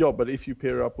up. Yeah, but if you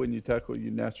pair up when you tackle,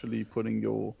 you're naturally putting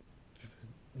your.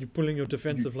 You're pulling your You,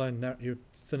 defensive line. You're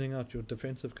thinning out your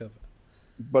defensive cover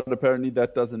but apparently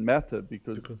that doesn't matter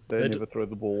because because they never throw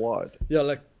the ball wide. yeah,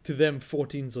 like to them,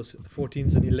 14s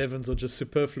and 11s are just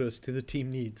superfluous to the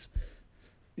team needs.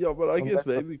 Yeah, but I Well, guess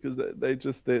maybe because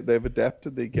they've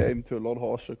adapted their game to a lot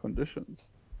harsher conditions.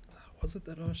 Was it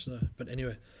that harsh? No. But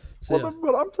anyway, so Well, yeah,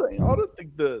 but I'm saying I don't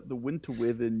think the winter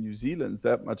weather in New Zealand's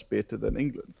that much better than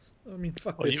England. I mean,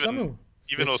 fuck, Or even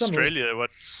there's summer. Australia.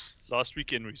 What last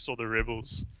weekend we saw the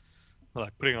Rebels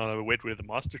like putting on a wet weather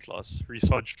masterclass. Reece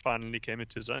Hodge finally came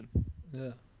into his own.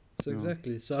 Yeah, so Yeah.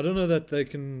 exactly. So I don't know that they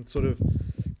can sort of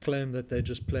claim that they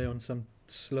just play on some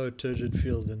slow, turgid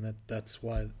field and that's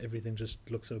why everything just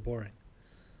looks so boring.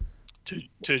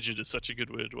 Turgid is such a good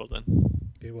word. Well done.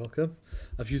 You're welcome.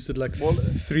 I've used it like Well,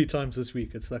 3 times this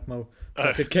week. It's like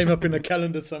it came up in a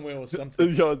calendar somewhere or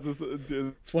something. yeah,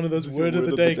 It's one of those this your word of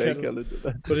the day calendar.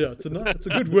 calendar. But yeah, it's a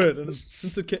good word, and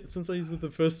since I used it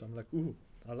the first time, I'm like, ooh,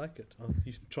 I like it. I'll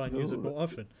try and use it more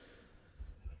often.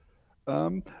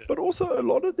 But also a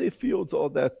lot of their fields are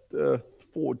that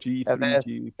 4G, Yeah,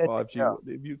 3G, 5G, yeah.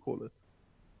 whatever you call it.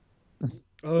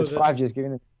 Oh, It's that 5G is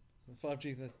giving them.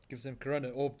 5G that gives them corona,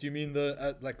 or do you mean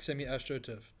the like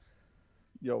semi-astroturf?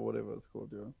 Yeah, whatever it's called.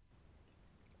 Yeah.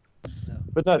 Yeah,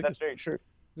 But no, that's very true.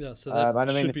 yeah. So that I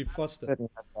mean, should it's be faster.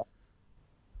 certainly like that.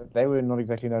 But they were not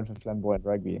exactly known for flamboyant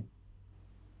rugby.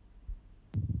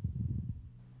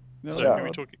 No, So Yeah. who are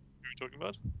we talking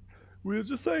about? we were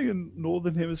just saying in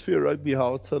Northern Hemisphere rugby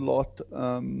how it's a lot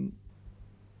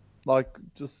like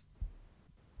just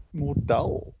more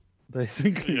dull,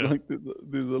 basically. Yeah. Like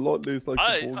there's a lot less like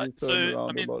the ball I gets so thrown I around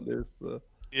a mean lot less.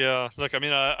 yeah. Like I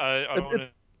mean I It, don't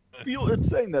it want to. it's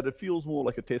saying that it feels more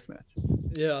like a test match.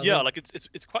 Yeah, Yeah, like it's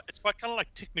quite kind of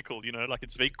like technical, like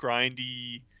it's very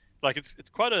grindy. Like it's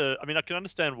quite a. I mean, I can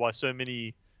understand why so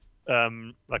many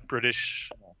like British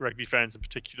rugby fans in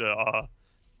particular are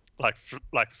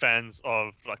like fans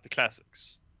of like the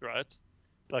classics, right?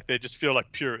 Like they just feel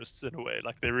like purists in a way.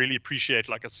 Like they really appreciate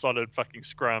like a solid fucking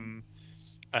scrum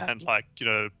and like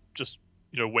just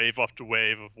wave after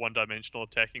wave of one-dimensional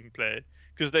attacking play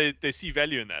because they see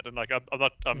value in that. And like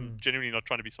I'm genuinely not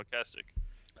trying to be sarcastic.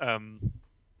 Um,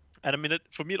 and I mean,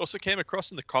 for me, it also came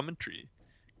across in the commentary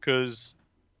because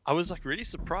I was like really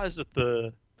surprised that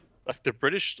the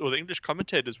British or the English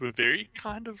commentators were very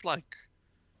kind of like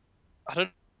I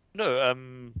don't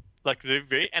know, like they're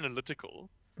very analytical,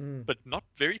 but not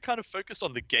very kind of focused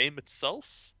on the game itself.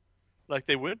 Like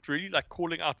they weren't really like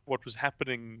calling out what was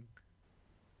happening.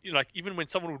 Like even when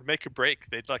someone would make a break,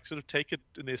 they'd like sort of take it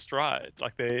in their stride.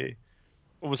 Like they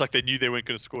almost like they knew they weren't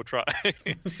going to score a try.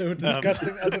 they were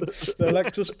discussing other. They're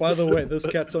like, just by the way, this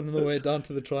cat's on the way down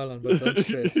to the try line, but don't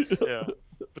stress. Yeah,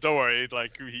 but don't worry.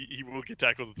 Like he will get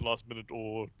tackled at the last minute,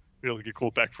 or he'll get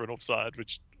called back for an offside,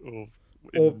 which or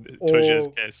in Or- Toje's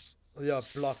or- case. Yeah,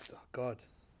 blocked. Oh, God.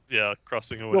 Yeah,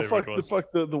 crossing or No, whatever it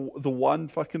fuck was. the one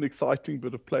fucking exciting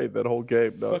bit of play that whole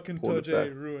game. No, Fucking call it back.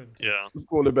 Toje ruined. Yeah.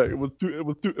 Call it back. It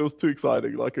was too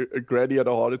exciting. Like a granny had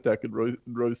a heart attack in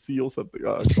row C or something.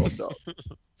 Calm down.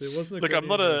 There wasn't a Look, I'm granny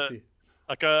not in a Rossi.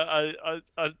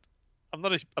 like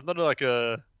I'm not like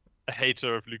a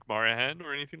hater of Luke Morahan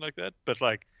or anything like that, but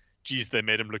like, geez, they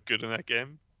made him look good in that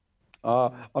game.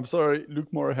 I'm sorry, Luke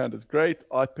Morahan is great.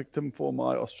 I picked him for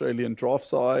my Australian draft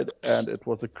side, and it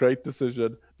was a great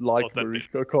decision, like Well done,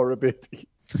 Mariko Korobetti.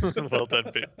 Well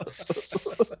done, Ben.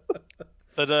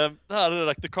 But no, I don't know,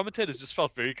 like the commentators just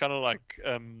felt very kind of like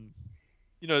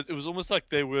you know, it was almost like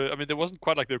they were. I mean, there wasn't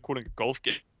quite like they were calling a golf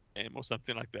game or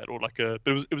something like that, or like a.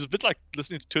 But it was a bit like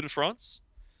listening to Tour de France.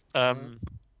 Um,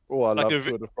 Oh, I like love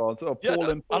Tour de France. Oh, yeah, Paul no,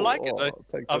 and I Paul. like it. Oh, I'll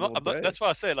take that all I'm not. day. That's why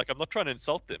I say like I'm not trying to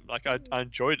insult them. Like I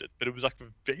enjoyed it, but it was like a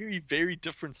very very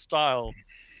different style.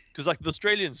 Because like the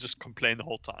Australians just complain the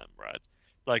whole time, right?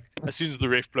 Like as soon as the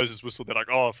ref blows his whistle, they're like,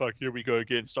 "Oh fuck, here we go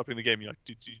again, stopping the game." You're like,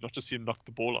 "Did you not just see him knock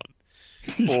the ball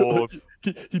on?" Or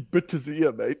he bit his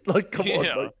ear, mate. Like, come on,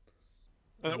 yeah,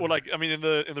 like. or like I mean, in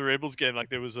the Rebels game, like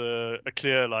there was a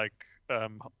clear like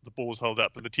the ball was held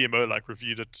up, and the TMO like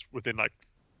reviewed it within like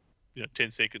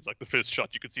 10 seconds. Like the first shot,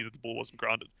 you could see that the ball wasn't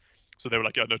grounded. So they were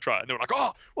like, "Yeah, no try." And they were like,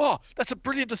 "Oh, wow, that's a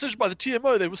brilliant decision by the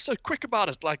TMO. They were so quick about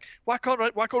it. Like, why can't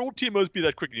all TMOs be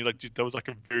that quick?" And you're like, "Dude, that was like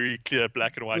a very clear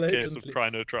black and white case of Blatantly. try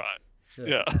no try."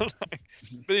 Yeah. Yeah.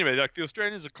 But anyway, like the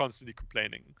Australians are constantly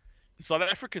complaining. The South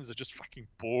Africans are just fucking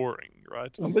boring,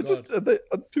 right? Oh, And they God.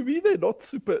 just, to me, they're not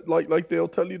super. Like they'll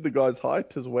tell you the guy's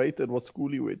height, his weight, and what school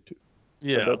he went to. And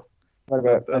Yeah. What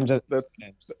about that, and just that,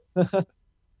 games?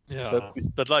 Yeah.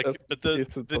 But like, that's but the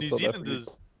essence the of New South African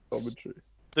Zealanders. commentary.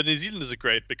 The New Zealanders are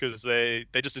great because they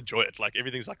just enjoy it. Like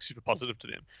everything's like super positive to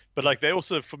them. But like they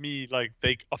also, for me, like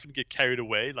they often get carried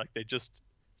away. Like they just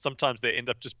sometimes they end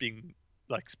up just being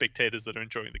like spectators that are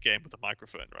enjoying the game with a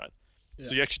microphone, right? So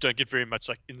Yeah. you actually don't get very much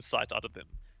like insight out of them.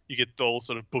 You get the whole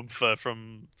sort of boomfa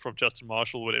from Justin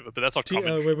Marshall or whatever, but that's not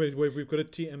commentary. Wait. We've got to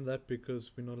TM that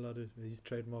because we're not allowed to. He's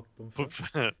trademarked Boomfa.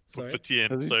 Boomfa, Sorry. boomfa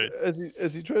TM. Has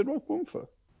So he trademarked Boomfa?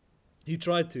 He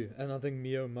tried to, and I think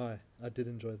Mio Mai. I did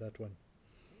enjoy that one.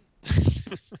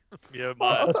 yeah, I, my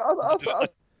I, I, I, I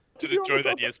to did be enjoy honest,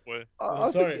 that. Yes, boy. I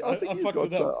think Sorry, I think I he's fucked got.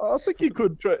 it up. I think he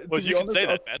could. Well, To you be can say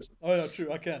honest, that, Matt. Oh yeah,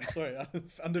 true. I can. Sorry,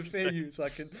 under fair use, I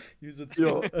can use it.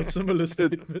 Yeah. A similar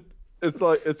statement. it's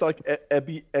like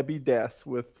Abby Das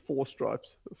with 4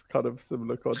 stripes. It's kind of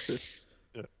similar concept.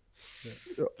 Yeah.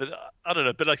 Yeah. But I don't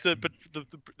know. But like, so, but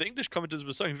the English commenters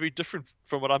were something very different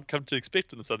from what I've come to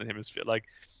expect in the Southern Hemisphere. Like,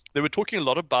 they were talking a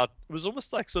lot about. It was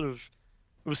almost like sort of.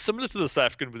 It was similar to the South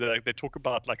African, where they talk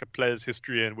about like a player's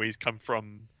history and where he's come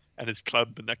from and his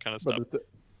club and that kind of But stuff.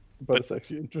 but it's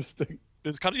actually interesting. It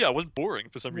was kind of it wasn't boring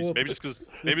for some reason. Well, Maybe just because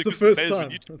it's the the first players were time.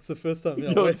 new to. It's the first time. Yeah.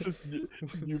 You know, Wait. it's just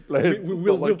new players. It's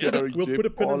not like hearing We'll Jeff put a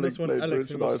pin in Parling this one, play Alex,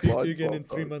 and we'll Brechenheim speak to live you again in 3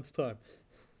 12 times. months' time.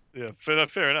 Yeah,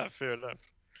 fair enough.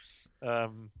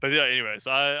 But yeah, anyways,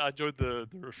 I enjoyed the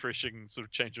refreshing sort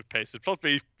of change of pace. It felt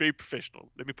very very professional.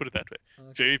 Let me put it that way.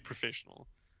 Okay. Very professional.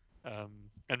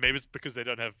 And maybe it's because they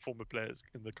don't have former players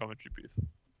in the commentary booth.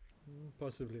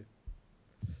 Possibly.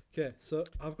 Okay, so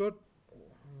I've got.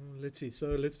 Let's see. So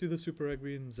let's do the Super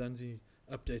Rugby and Zanzi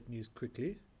update news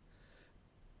quickly.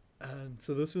 And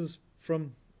so this is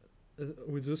from.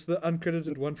 Was this the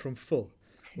uncredited one from Phil?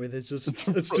 Where there's just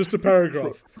it's just a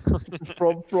paragraph.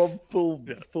 From full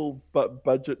Yeah.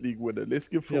 budget league winner. Let's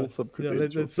give Phil some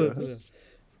credentials.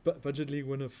 Budget league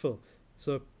winner Phil.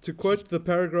 So to quote the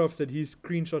paragraph that he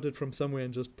screenshotted from somewhere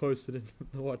and just posted in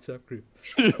the WhatsApp group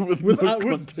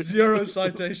with zero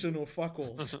citation or fuck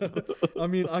all. So, I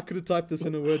mean, I could have typed this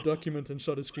in a Word document and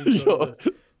shot a screenshot of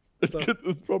this.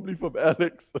 It's probably from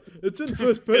Alex. It's in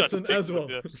first person Yeah, as well.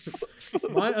 yeah.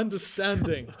 My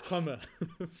understanding, comma,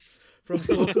 from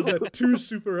sources at 2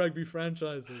 Super Rugby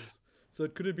franchises. So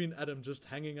it could have been Adam just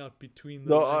hanging out between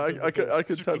the No, lines in the I can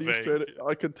post. tell you vague. straight.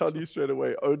 I can tell you straight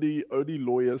away. Only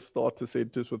lawyers start a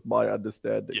sentence with my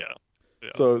understanding. Yeah.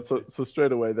 So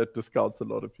straight away that discounts a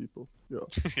lot of people. Yeah.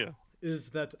 Yeah. Is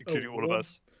that Including all of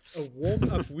us. a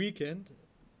warm-up weekend?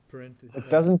 It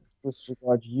doesn't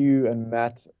disregard you and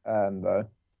Matt and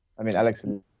I mean Alex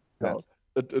and Matt. No,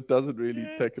 it doesn't really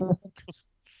take it.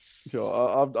 Yeah,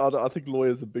 I think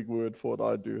lawyer is a big word for what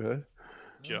I do. Hey?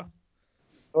 Yeah.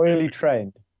 Royally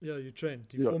trained. Yeah, you trained.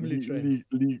 You Yeah, formally trained.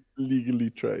 legally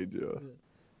trained. Yeah.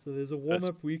 So there's a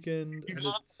warm-up weekend, and it's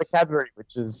Vocabulary,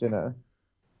 which is yeah.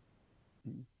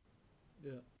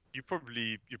 you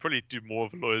probably do more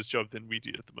of a lawyer's job than we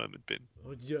do at the moment, Ben.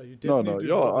 Oh, yeah, you No, definitely no, do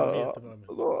yeah, more than me at the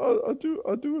moment.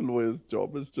 I do a lawyer's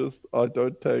job. It's just I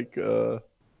don't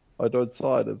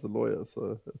side as a lawyer,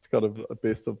 so it's kind of a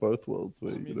best of both worlds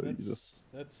where I mean, you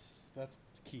just that's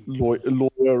key. lawyer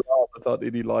around without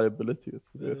any liability. It's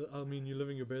the best. I mean, you're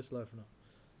living your best life now.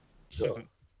 Yeah.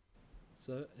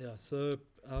 So yeah, so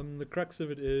the crux of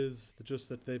it is just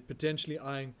that they're potentially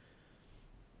eyeing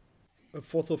a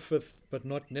fourth or fifth, but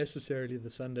not necessarily the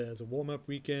Sunday as a warm-up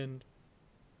weekend.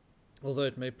 Although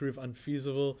it may prove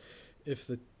unfeasible if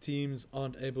the teams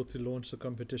aren't able to launch the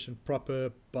competition proper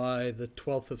by the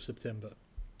 12th of September.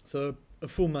 So a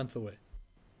full month away.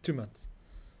 2 months.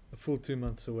 A full 2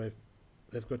 months away.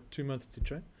 They've got 2 months to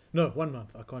train. No, 1 month.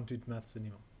 I can't do maths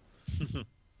anymore.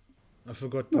 I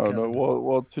forgot the No, calendar.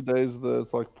 well,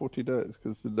 it's like 40 days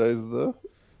because today's the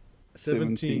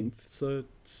 17th. So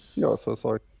it's... Yeah, so it's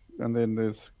like, and then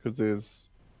there's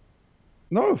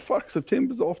no, fuck,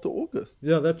 September's after August.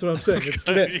 Yeah, that's what I'm saying. It's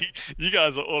left. You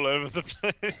guys are all over the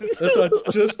place. That's why it's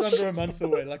just under a month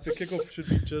away. Like the kickoff should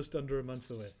be just under a month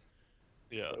away.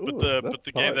 Yeah, Ooh, but that's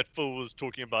the game tight. that Phil was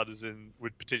talking about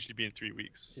would potentially be in 3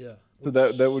 weeks. Yeah. So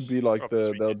that would be like From this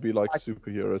that would weekend. be like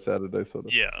superhero Saturday sort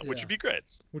of. Yeah, Yeah. which would be great.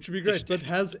 Which would be They great. should But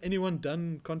definitely has anyone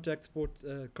done contact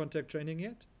training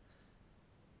yet?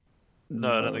 No,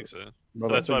 I don't think so. But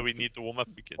So I that's why think we need the warm up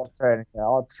weekend.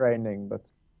 Hard training, but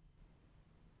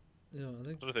Yeah, I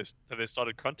think. I don't know if have they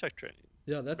started contact training?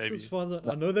 Yeah, that's Maybe. as far as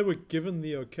I know. They were given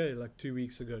the okay like 2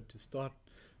 weeks ago to start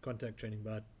contact training,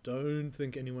 but I don't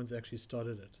think anyone's actually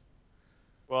started it.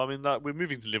 Well, I mean, we're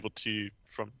moving to level 2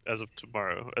 from as of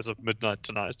tomorrow, as of midnight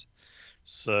tonight.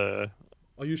 So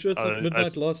Are you sure it's not I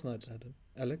midnight last night,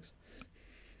 Alex?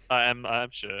 I am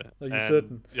sure. Are you And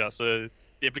certain? yeah, so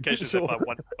the implication is that Sure.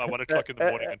 by 1 o'clock in the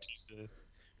morning on Tuesday,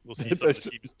 we'll see some of the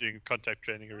teams doing contact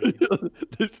training already.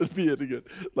 They should be hitting it.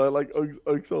 Like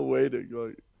Oaks are waiting.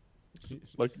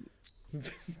 Like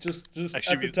just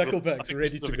Actually, at the tackle I bags, think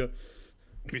ready to go.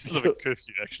 we still have a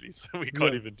curfew actually, so we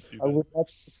can't Yeah. even do I that. would not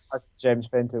be surprised if James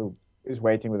Fenter is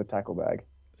waiting with a tackle bag.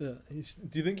 Yeah.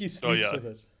 Do you think he Oh, sleeps yeah. with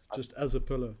it just as a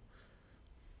pillow?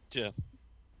 Yeah.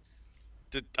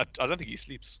 I don't think he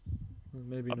sleeps.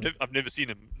 Maybe not. I've never seen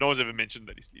him. No one's ever mentioned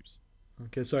that he sleeps.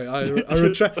 Okay, sorry. I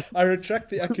retract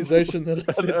the accusation that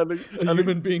I said Alex, a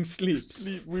human being sleeps.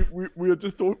 Sleep. We are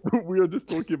just we are just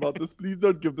talking about this. Please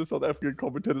don't give the South African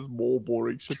commentators more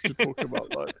boring shit to talk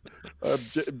about. Like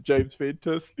James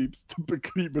Fenter sleeps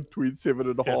typically between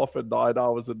 7.5 and 9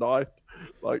 hours a night.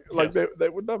 Like they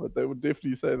would love it. They would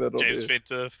definitely say that on James air.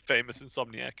 Fenter, famous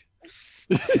insomniac.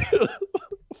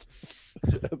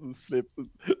 Hasn't slept since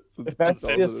If Matthew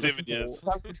Seven- Pierce 2004. 7 listens to years.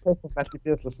 some test if Matthew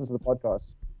Pierce listens to the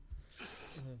podcast.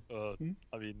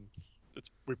 I mean,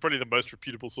 we're probably the most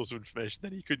reputable source of information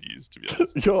that he could use, to be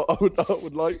honest. Yeah,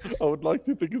 I would like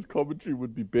to think his commentary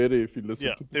would be better if he listened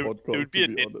Yeah, to the there podcast. would be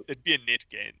to be honest. it'd be a net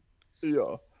gain.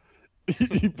 Yeah.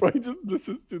 He probably just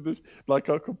listens to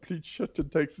our complete shit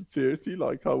and takes it seriously,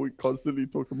 like how we constantly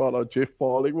talk about how Jeff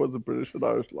Farling was a British and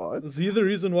Irish lion. Is he the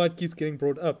reason why it keeps getting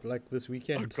brought up, like this Oh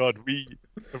weekend? God,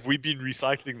 have we been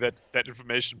recycling that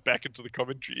information back into the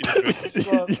commentary?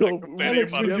 Inadvertently?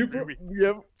 Alex, when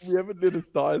you we haven't let us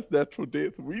die as natural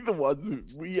death. We the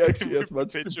ones we actually as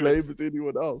much to blame as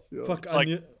anyone else. Yeah. Fuck,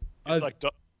 It's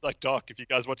like Dark. If you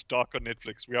guys watch Dark on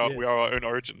Netflix, we Yes. are our own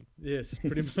origin. Yes,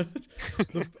 pretty much.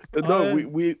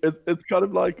 It's kind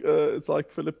of like it's like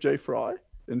Philip J. Fry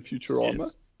in Futurama.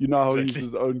 Yes, You know how exactly. he's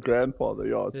his own grandfather.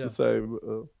 Yeah, it's the same.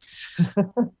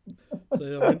 So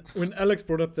yeah, when Alex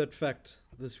brought up that fact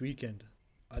this weekend,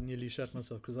 I nearly shut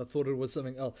myself because I thought it was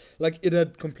something else. Like it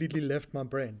had completely left my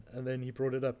brain, and then he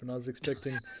brought it up, and I was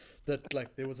expecting that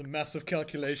like there was a massive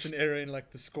calculation error in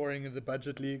like the scoring of the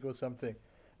budget league or something,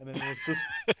 and then it was just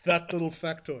that little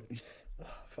factoid. Oh,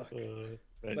 fuck.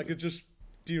 Like it just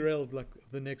derailed like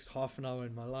the next half an hour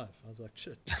in my life. I was like,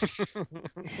 shit.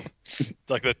 It's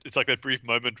like that brief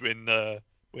moment when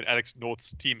Alex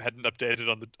North's team hadn't updated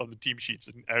on the team sheets,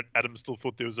 and Adam still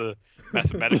thought there was a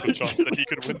mathematical chance that he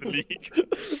could win the league.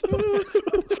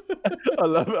 I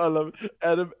love it.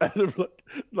 Adam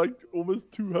like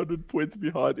almost 200 points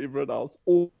behind everyone else.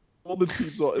 All the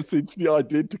teams are essentially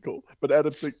identical, but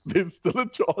Adam thinks there's still a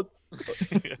chance.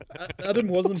 Adam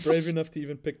wasn't brave enough to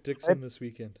even pick Dixon this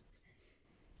weekend.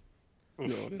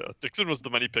 Oof, yeah. Dixon was the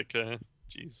money pick.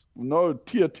 Jeez. No,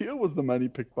 Tia was the money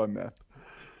picked by Matt.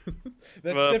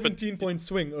 That Well, 17-point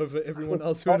swing over everyone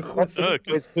else who in Goosen. No,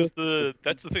 because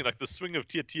that's the thing. Like the swing of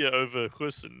Tia over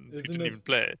Goosen, who didn't even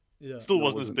play, still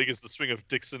wasn't as big as the swing of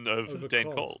Dixon over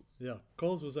Dan Coles. Yeah,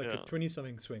 Coles was like a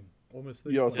 20-something swing, almost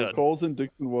 30 Yeah, points. so Coles and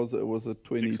Dixon was a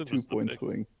 22-point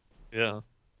swing. Yeah.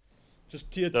 Just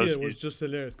Tia That was Tia was huge. just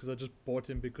hilarious because I just bought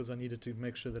him because I needed to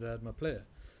make sure that I had my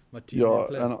team Yeah, name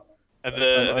player. and And and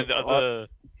then the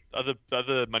I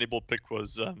other Moneyball pick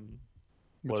was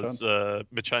Mitch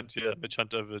Mitch Hunt. Yeah, Mitch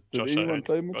Hunt over Did Josh anyone Ione.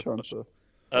 play Mitch Got Josh. Hunter?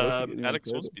 I don't think anyone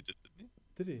Alex played him. Horsby did, didn't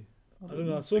Did he? I I don't don't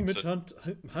know. I know. saw think Mitch so. Hunt.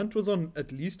 Hunt was on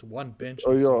at least one bench.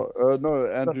 Oh I saw. yeah, no,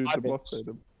 Andrew my de Block bench. played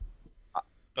him.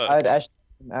 Oh, I had okay.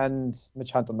 Ashton and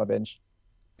Mitch Hunt on my bench.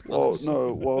 Well, Nice.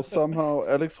 no, well somehow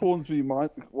Alex Hornsby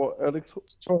might. Well,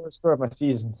 Score of my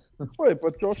season. wait,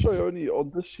 but Josh Ione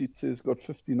on this sheet says got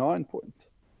 59 points.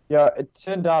 Yeah, it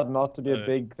turned out not to be a Uh,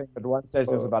 big thing, but at one stage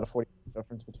there was uh, about a 40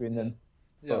 difference between them.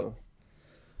 Yeah. Oh,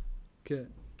 Okay.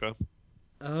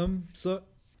 Okay. So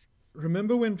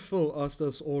remember when Phil asked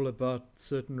us all about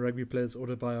certain rugby players'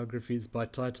 autobiographies by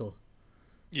title?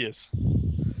 Yes,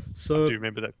 I So do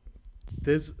remember that.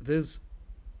 there's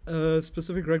a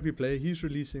specific rugby player. He's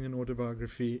releasing an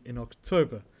autobiography in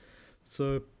October.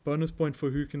 So bonus point for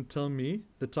who can tell me.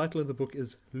 The title of the book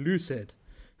is Loosehead.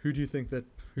 Who do you think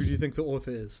the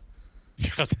author is?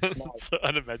 God, that's so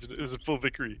unimaginable. It was a full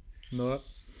victory. No.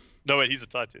 No, wait, he's a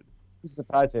tight end. He's a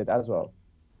tight head as well.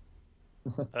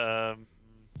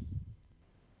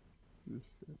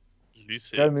 Loose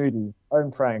Joe head. Moody,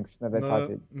 Owen Franks, no, they're tight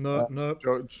No, heads. no.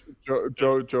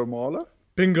 Joe Marler.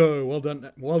 Bingo. Well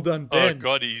done, Oh Ben.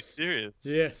 God, are you serious?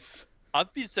 Yes.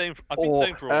 I've been saying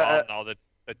Or for a while now that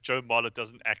Joe Marler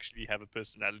doesn't actually have a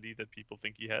personality that people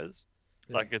think he has.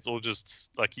 Yeah. Like it's all just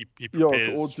like he yeah, prepares.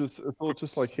 it's all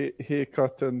just like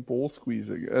haircut and ball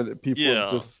squeezing, and people Yeah.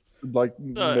 have just like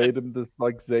No, made him this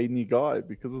like zany guy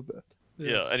because of that.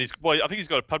 yeah, Yes. and I think he's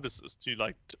got a publicist who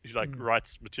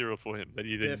writes material for him that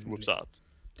he then Definitely. whips out.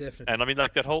 Definitely. And I mean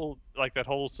like that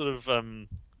whole sort of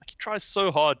like he tries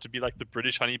so hard to be like the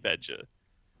British honey badger.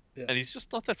 Yeah. And he's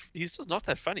just not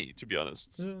that funny, to be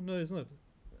honest. No, he's not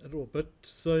at all. But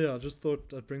so yeah, I just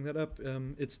thought I'd bring that up.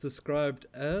 It's described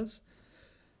as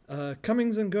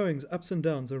comings and goings, ups and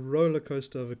downs, a roller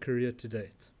coaster of a career to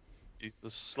date.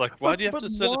 Jesus, like why do you have But to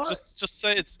say why? just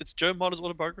say it's Joe Marler's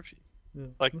autobiography? Yeah.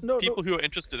 Like No, people who are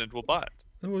interested in it will buy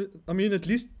it. Well, I mean, at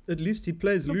least he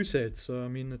plays loosehead, so I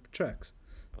mean, it tracks.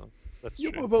 Oh, that's yeah,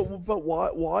 true. but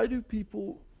why do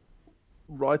people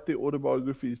write their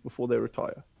autobiographies before they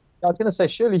retire? I was going to say,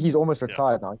 surely he's almost Yeah.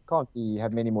 retired now. He can't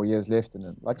have many more years left in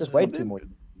him. Like, just wait 2 more years.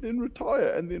 Then retire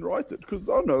and then write it. Because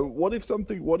I don't know, what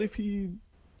if he,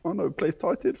 I don't know, plays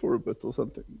tight head for a bit or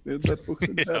something? Then that book's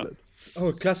Yeah. invalid.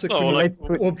 Oh, classic No, Kuni, like-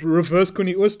 or reverse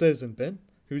Kuni Oosthuizen, Ben,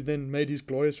 who then made his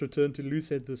glorious return to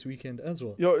loosehead this weekend as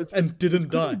well, Yeah, and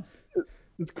didn't die.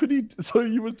 So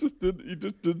he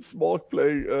just did smart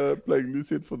playing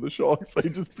Lucid for the Sharks. So he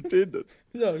just pretended.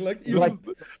 Yeah, like This Like-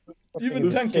 is even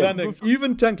This Tank kid- Lanning,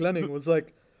 even Tank Lanning was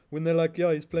like, when they're like,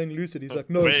 yeah, he's playing lucid, he's like,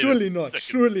 no, Wait a surely not, second.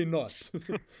 surely not,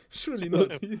 surely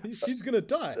not. He's gonna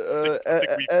die. I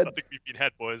think we've been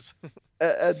had, boys.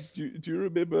 do you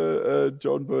remember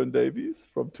John Byrne Davies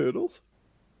from Turtles?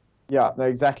 Yeah, no,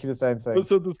 exactly the same thing.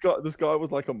 So this guy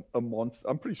was like a monster.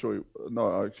 I'm pretty sure.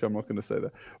 No, actually, I'm not going to say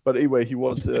that. But anyway, he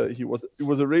was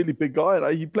a really big guy,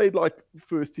 and he played like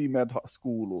first team at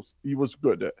school. Or he was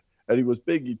good, and he was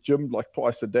big. He gymmed like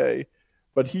twice a day,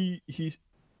 but he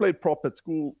played prop at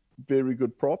school, very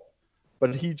good prop,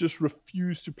 but he just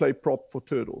refused to play prop for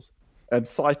Turtles, and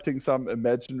citing some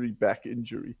imaginary back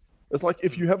injury. It's like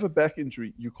if you have a back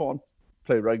injury, you can't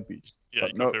play rugby. Yeah,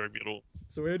 But you no, can't play rugby at all.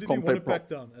 So where did he can't want play to back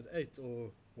down at 8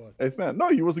 or what? eighth man. No,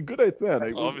 he was a good eighth man.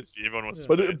 It was, Obviously, everyone wants Yeah. to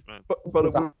but play it, it, man. but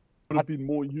it would have been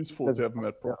more useful to have him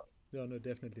at prop. Yeah, no,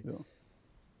 definitely. Yeah.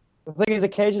 The thing is,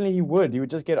 occasionally he would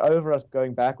just get over us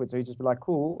going backwards, so he'd just be like,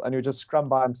 cool, and he would just scrum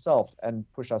by himself and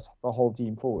push us, the whole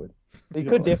team, forward. He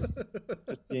could definitely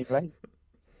just being lazy.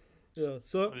 Yeah.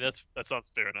 So I mean, that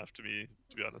sounds fair enough to me,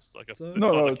 to be honest. Like, So- it No,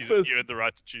 sounds no, like it's he earned the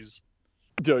right to choose.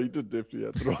 Yeah, he did definitely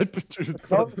have the right to choose.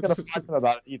 No one's going to fight him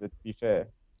about it either, to be fair.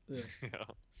 yeah,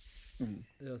 Yeah.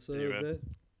 yeah. So Anyway. there,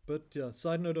 but yeah.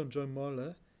 Side note on Joe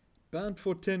Marler, banned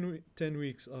for 10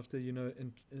 weeks after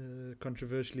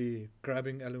controversially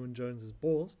grabbing Alwyn Jones's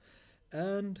balls,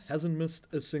 and hasn't missed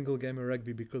a single game of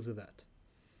rugby because of that.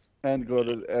 And got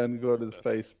his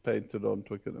face painted on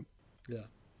Twickenham. Yeah.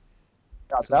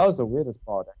 Yeah, So- that was the weirdest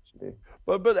part, actually.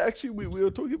 But actually, we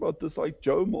were talking about this, like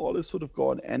Joe Marler's sort of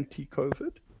gone anti-COVID.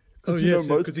 Oh, Because yes, yeah,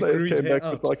 most 'cause he players grew his came hair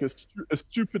back with out. like a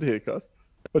stupid haircut,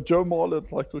 but Joe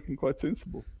Marler's like looking quite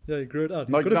sensible. Yeah, he grew it out.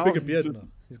 He's Like got a now bigger he's beard just- now.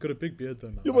 He's got a big beard though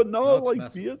now. Yeah, but now it's like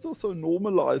massive. beards are so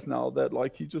normalized now that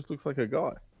like he just looks like a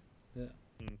guy.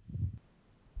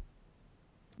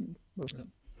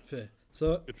 Fair.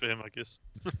 So Good for him, I guess.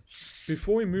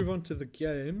 before we move on to the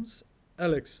games,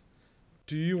 Alex,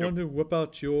 do you Yep. want to whip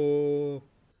out your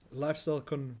lifestyle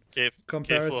Careful how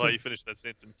comparison. you finish that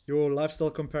sentence. Your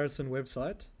lifestyle comparison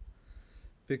website,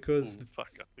 because Ooh, fuck,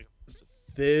 I think I missed it.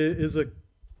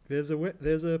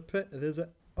 there's a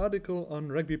article on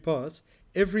Rugby Pass,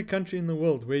 every country in the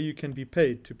world where you can be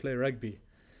paid to play rugby,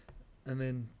 and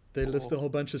then they list a whole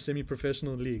bunch of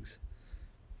semi-professional leagues.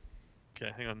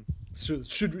 Okay, hang on.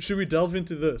 Should we delve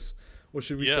into this, or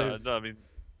should we Yeah, save? no, I mean,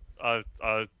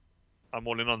 I'm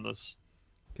all in on this.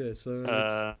 Okay, so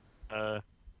let's,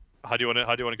 How do you want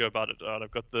to go about it?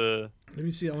 I've got the let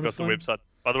me see. I I've want to got the find. website.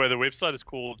 By the way, the website is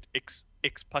called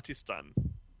Expatistan,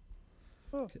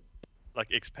 Oh. like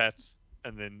expat,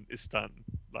 and then Istan,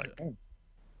 like Oh.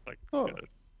 Oh.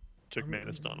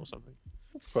 Turkmenistan or something.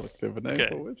 That's quite a clever name Okay.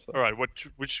 for a website. All right.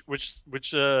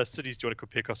 Which cities do you want to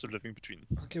compare cost of living between?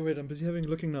 Okay, wait. I'm busy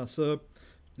looking now. So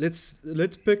let's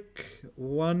pick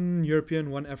one European,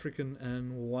 one African,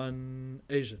 and one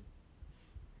Asian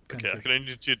country. Okay, I can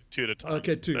only do two at a time.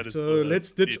 Okay, two. That is So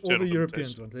let's ditch all the eternal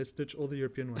Europeans limitation. ones. Let's ditch all the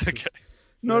European ones. Okay.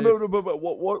 No, but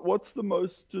what's the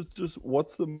most just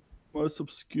what's the most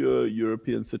obscure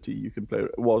European city you can play?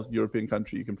 Well, European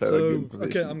country you can play rugby in So okay,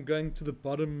 professionally? I'm going to the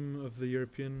bottom of the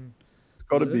European It's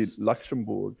got to be list.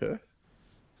 Luxembourg, eh?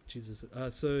 Jesus.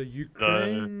 So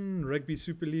Ukraine Rugby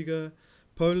Superliga,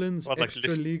 Poland's What, like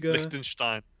Extra Liga,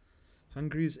 Liechtenstein?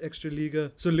 Hungary's Extra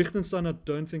Liga. So Liechtenstein, I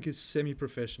don't think is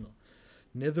semi-professional.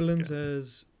 Netherlands Okay.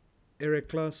 has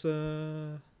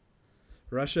Eredivisie.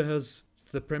 Russia has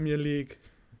the Premier League.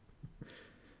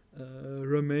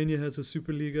 Romania has a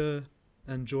Superliga,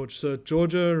 and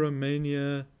Georgia,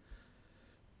 Romania,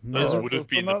 Those Oh, Nether- would so, have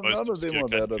been the most none of them obscure are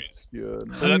that countries. obscure.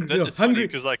 No. But No, it's funny Hungary.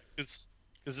 because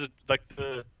like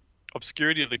the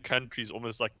obscurity of the country is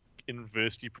almost like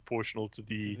inversely proportional to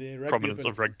the the rugby prominence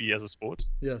of ability. rugby as a sport.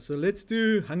 Yeah, so let's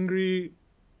do Hungary,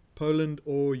 Poland,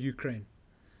 or Ukraine.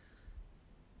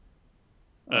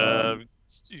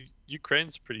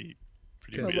 Ukraine's pretty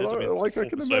Okay. No, weird. but I mean, it's I former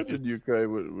can imagine Soviets.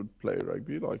 Ukraine would play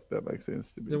rugby. Like that makes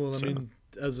sense to me. Yeah, well, I So- mean,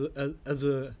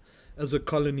 as a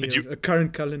colony, But you- a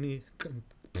current colony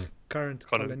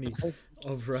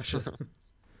of Russia.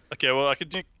 Okay, well, I could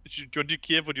do. Do you want to do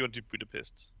Kiev or do you want to do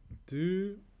Budapest? I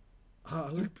Do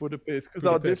like Budapest, because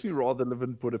I'd Budapest. definitely rather live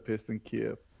in Budapest than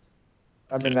Kiev.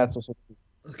 I mean, Okay. that's also true.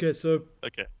 Okay, so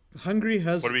Okay. Hungary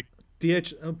has What do we?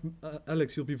 DH.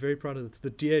 Alex, you'll be very proud of it.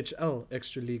 The DHL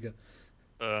Extra Liga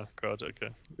God. Okay.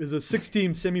 is a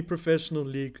 6-team semi-professional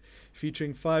league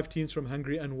featuring 5 teams from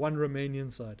Hungary and 1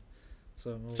 Romanian side.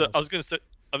 So, So I was gonna say,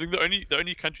 I think the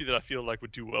only country that I feel like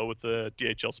would do well with the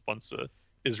DHL sponsor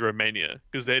is Romania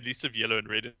because they at least have yellow and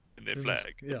red in their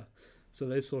flag. Yeah, so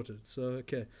they sorted. So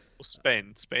okay, Or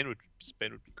Spain. Spain would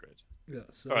be great. yeah.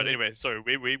 So All right. Anyway, sorry.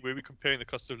 Where we comparing the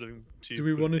cost of living to? do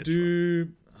we want to Budapest from?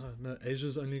 do? Oh, no,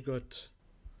 Asia's only got.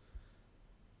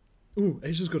 Ooh,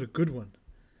 Asia's got a good one.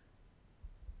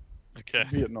 Okay.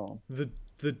 Vietnam.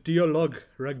 The Dialog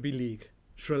Rugby League,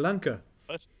 Sri Lanka.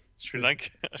 What? Sri Lanka.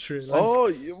 Sri Lanka. Oh,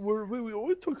 yeah, we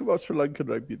always talk about Sri Lankan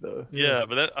rugby though. Yeah,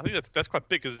 but I think that's quite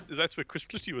big because that's where Chris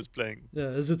Clutty was playing. Yeah,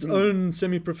 it's its Mm. own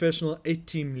semi-professional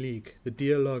 8-team league, the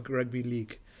Dialog Rugby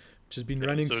League, which has been Okay,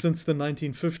 running so- since the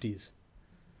 1950s.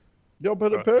 Yeah,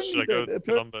 but Alright, so apparently, should I go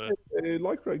Colombo? they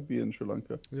like rugby in Sri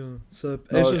Lanka. Yeah, so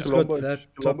No, Asia's Colombo, got that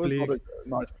top Colombo's league not a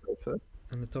nice place, eh?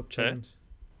 and the top Okay. challenge.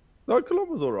 No,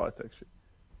 Colombo's all right actually.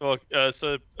 Well,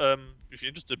 if you're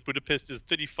interested, Budapest is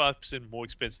 35% more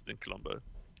expensive than Colombo.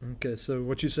 Okay, so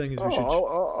what you're saying is we Oh,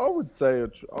 should. I would say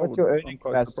it. What's your earning I'm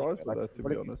quite capacity? surprised Like, at that, to what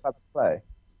be do these honest. clubs play?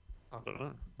 I don't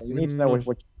know. You need to know Mm.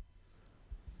 what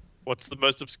What's the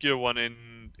most obscure one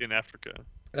in Africa?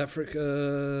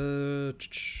 Africa.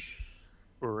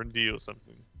 Burundi or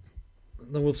something.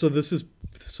 No, well, so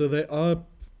they are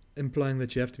implying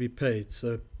that you have to be paid.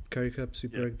 So Curry Cup,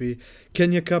 Super Yeah. Rugby,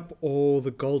 Kenya Cup, or the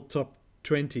Gold Top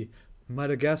 20,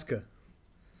 Madagascar.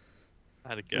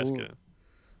 Madagascar.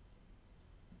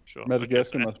 Sure.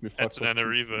 Madagascar okay, so must be fucked off cheap,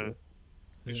 Antananarivo.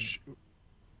 Yeah.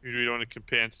 Who do you want to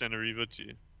compare Antananarivo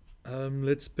to?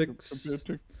 Let's pick compared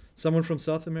to someone from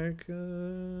South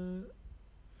America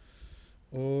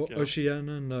or Okay.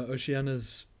 Oceania. No,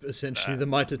 Oceania's essentially Nah. the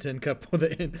Mitre 10 Cup or the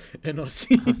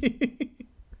NRC.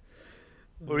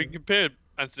 Well, we can compare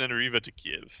Antananarivo to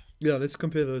Kiev. Yeah, let's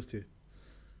compare those two.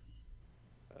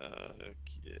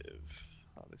 Kiev.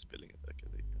 How are they spelling it? Okay,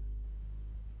 there you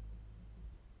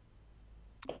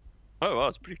go. Oh, wow,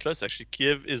 it's pretty close actually.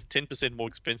 Kiev is 10% more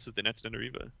expensive than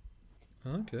Antananarivo.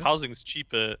 Okay. Housing's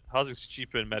cheaper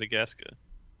in Madagascar.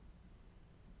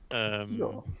 Yeah.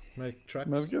 Make trucks.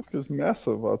 Madagascar's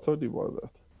massive. I told you about that.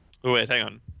 Oh wait, hang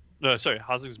on. No, sorry,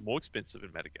 housing's more expensive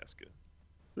in Madagascar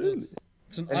Really?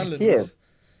 It's an And island. Kiev.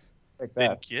 Like than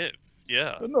that. Kiev.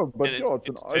 Yeah. No, but And yeah, it's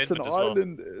entertainment as well.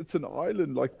 island. It's an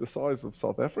island like the size of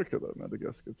South Africa, though.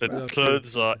 Madagascar. It's But Yeah, massive. true,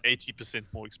 clothes true, are true. 80%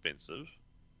 more expensive.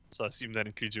 So I assume that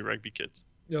includes your rugby kit.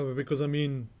 Yeah, but because I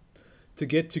mean, to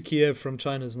get to Kiev from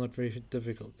China is not very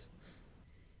difficult.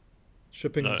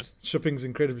 No. Shipping's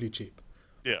incredibly cheap.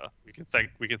 Yeah. We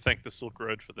can thank the Silk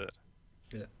Road for that.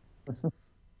 Yeah.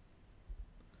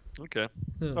 Okay.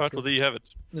 Yeah, All right. so Well, there you have it.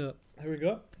 yeah, here we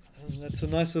go. And that's a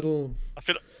nice little. I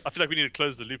feel like we need to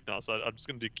close the loop now. So I'm just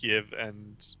going to do Kiev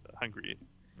and Hungary.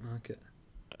 Okay,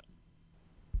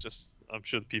 Just I'm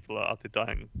sure the people are out there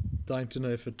dying to know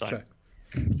if it dying.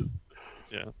 tracked.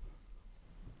 Yeah.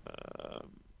 Um,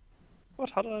 what?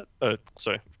 How did I? Oh,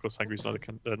 sorry. Of course, Hungary's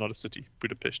not a city.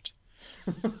 Budapest.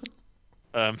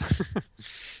 I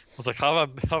was like, how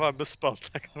have I misspelled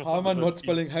like one How of am the I most not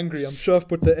spelling easy? hungry? I'm sure I've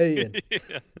put the A in. Yeah.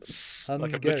 Like I'm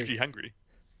Hungary. literally hungry.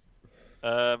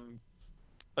 Um,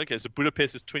 okay, so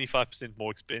Budapest is 25%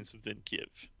 more expensive than Kiev.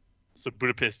 So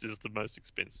Budapest is the most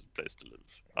expensive place to live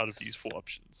out of these four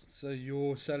options. So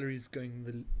your salary's going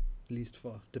the least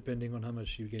far, depending on how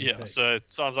much you're getting Yeah, paid. so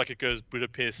it sounds like it goes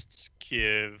Budapest,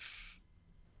 Kiev,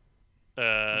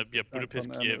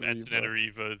 Budapest, Kiev,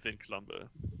 Antananarivo, then Colombo.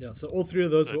 Yeah, so all three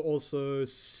of those So were also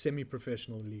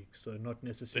semi-professional leagues, so not if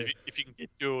necessarily. you, if you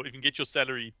can get your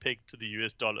salary pegged to the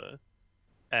US dollar,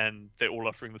 and they're all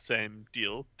offering the same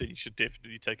deal, then you should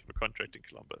definitely take up a contract in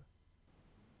Colombo.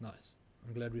 Nice.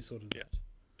 I'm glad we sorted Yeah. that.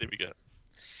 There we go.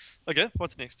 Okay,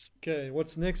 what's next? Okay,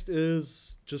 what's next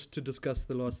is just to discuss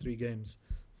the last three games.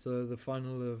 So the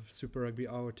final of Super Rugby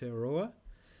Aotearoa,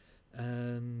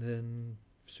 and then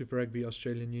Super Rugby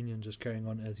Australian Union just carrying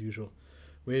on as usual.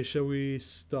 Where shall we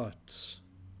start?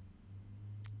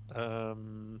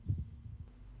 Um,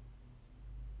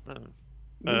 no.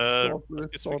 Let's start. I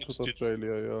Let's guess we start can with just do.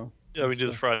 Australia. Yeah, we Let's do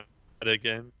the start. Friday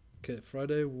game. Okay,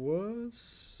 Friday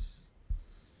was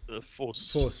The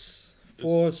Force Force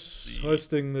the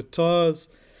hosting the Tars.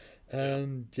 yeah.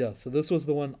 And yeah, so this was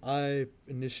the one I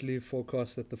initially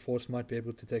forecast that the Force might be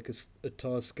able to take a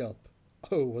Tar scalp.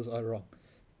 Oh, was I wrong?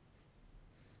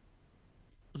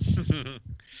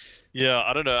 Yeah,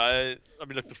 I don't know. I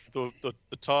mean, like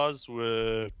the Tars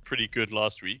were pretty good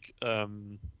last week.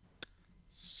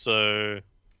 So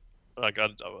like I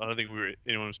don't think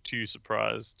anyone was too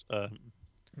surprised.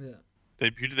 Yeah. Who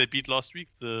did they beat last week?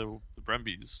 The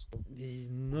Brumbies. Or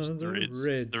was No, it the the Reds?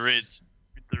 The Reds. Reds.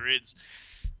 The Reds.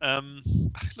 Um,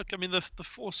 Look, I mean the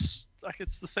Force, like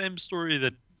it's the same story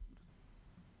that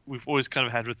we've always kind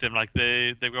of had with them. Like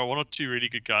they've got one or two really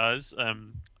good guys. I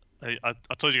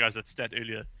told you guys that stat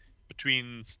earlier.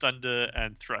 Between Stunder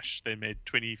and Thrush, they made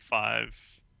 25.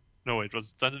 No, wait, was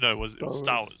it Stunder? No, it was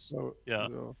Stowers. Yeah,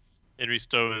 Yeah. Henry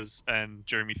Stowers and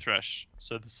Jeremy Thrush.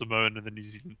 So the Samoan and the New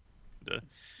Zealander.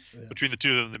 Yeah. Between the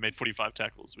two of them, they made 45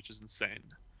 tackles, which is insane.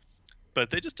 But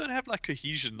they just don't have like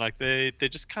cohesion. Like they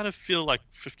just kind of feel like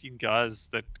 15 guys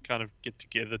that kind of get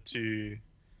together to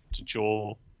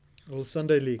jaw. Well,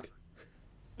 Sunday League.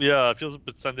 Yeah, it feels a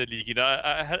bit Sunday League. You know,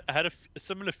 I had a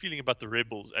similar feeling about the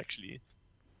Rebels actually.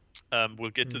 We'll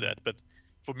get to Mm. that, but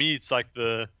for me, it's like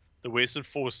the Western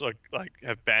Force like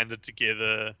have banded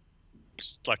together,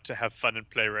 like to have fun and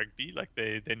play rugby. Like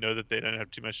they know that they don't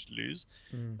have too much to lose.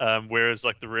 Mm. Whereas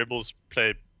like the Rebels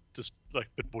play just like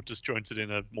a bit more disjointed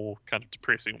in a more kind of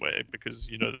depressing way because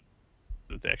you know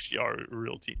that they actually are a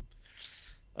real team.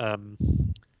 Um,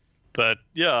 but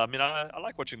yeah, I mean, I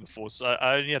like watching the Force.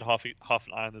 I only had half an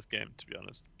eye on this game to be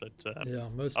honest, but Yeah, I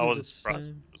mostly the wasn't surprised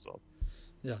same. with the result.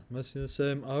 Yeah, mostly the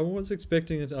same. I was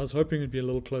expecting it. I was hoping it'd be a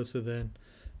little closer than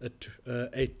a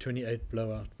 8-28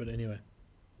 blowout. But anyway.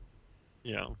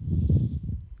 Yeah,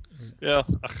 Yeah.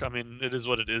 yeah. I mean, it is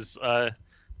what it is.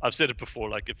 I've said it before.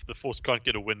 Like, if the Force can't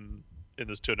get a win in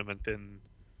this tournament, then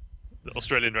the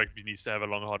Australian rugby needs to have a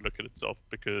long, hard look at itself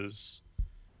because,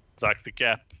 like, the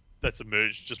gap that's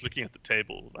emerged just looking at the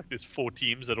table, like, there's four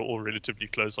teams that are all relatively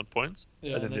close on points,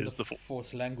 Yeah, and and then then the there's the Force.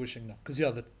 Force languishing now. Because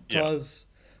yeah, Yeah,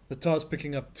 The Tars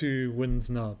picking up 2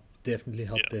 wins now definitely yeah.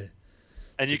 helped their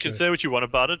And you can say situation. what you want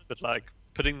about it, but like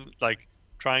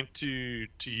trying to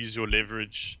use your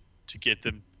leverage to get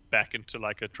them back into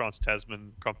like a Trans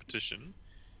Tasman competition.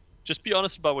 Just be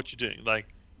honest about what you're doing. Like,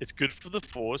 it's good for the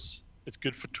Force, it's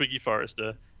good for Twiggy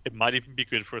Forrester, it might even be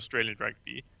good for Australian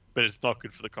rugby, but it's not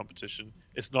good for the competition.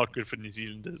 It's not good for New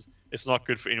Zealanders. It's not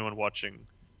good for anyone watching.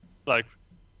 Like,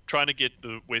 trying to get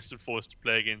the Western Force to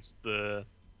play against the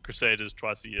Crusaders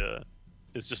twice a year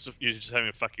is you're just having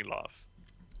a fucking laugh.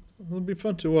 It'll be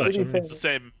fun to Like, watch. To I be fair, mean, it's the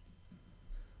same.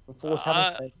 the Force haven't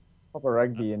Uh, played proper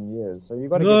rugby in years, so you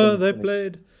got to give no, them they some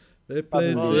played. They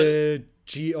played suddenly. well, their they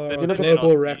GR You look played at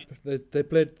Global NRC. Rap.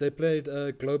 They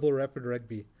played Global Rapid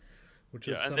Rugby which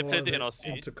Yeah, is and they Samoa played the the NRC.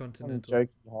 Some Intercontinental.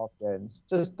 joking half games.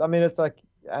 Just, I mean, it's like,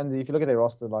 and if you look at their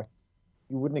roster, like,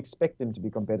 you wouldn't expect them to be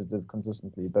competitive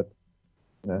consistently, but,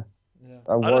 you know, Yeah.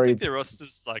 I I don't worry. think their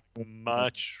roster's like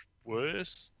much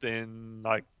worse than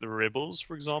like the Rebels,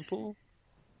 for example.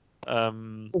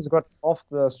 They've got off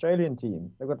the Australian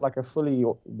team. They've got like a fully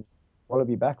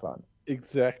Wallaby backline.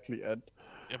 Exactly, and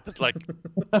Yeah, but like, do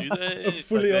A they?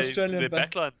 fully Like Australian their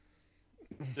back. backline,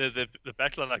 the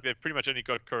backline, like they've pretty much only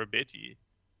got Korobetti.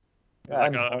 Because Yeah, like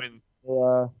and I mean,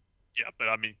 uh, yeah, but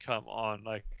I mean, come on,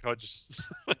 like I just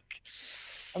like,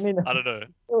 I mean, I don't know.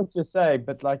 I know what you're saying,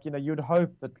 but like, you know, you'd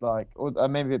hope that like, or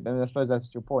maybe, and I suppose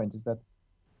that's your point, is that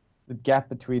the gap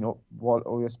between, or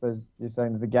I suppose you're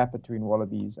saying that the gap between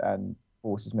Wallabies and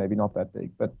Force is maybe not that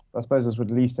big, but I suppose this would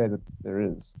at least say that there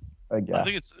is a I gap.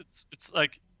 think it's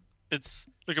like it's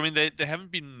look. I mean, they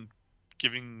haven't been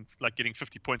getting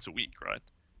 50 points a week, right?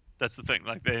 That's the thing.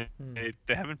 Like they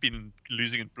haven't been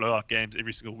losing in blowout games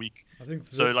every single week. I think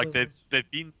So this like was-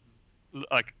 they've been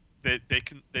like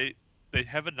they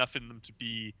have enough in them to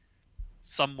be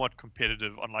somewhat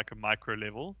competitive on like a micro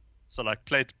level. So like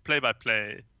play by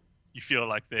play, you feel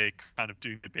like they're kind of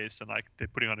doing their best and like they're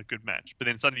putting on a good match. But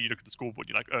then suddenly you look at the scoreboard,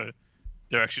 you're like, oh,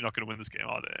 they're actually not going to win this game,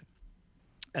 are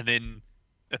they? And then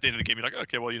at the end of the game, you're like,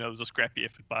 okay, well, it was a scrappy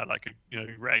effort by like a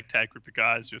ragtag group of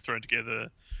guys who are thrown together,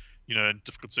 in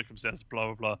difficult circumstances, blah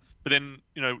blah blah. But then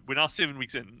we're now 7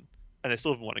 weeks in, and they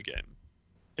still haven't won a game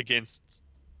against,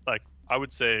 like, I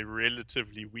would say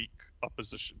relatively weak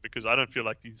opposition, because I don't feel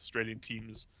like these Australian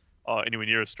teams are anywhere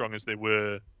near as strong as they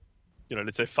were,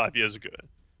 let's say 5 years ago.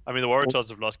 I mean, the Waratahs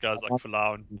have lost guys like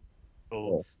Falau and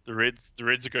Bill. The Reds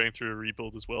are going through a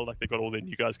rebuild as well. Like they got all their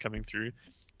new guys coming through.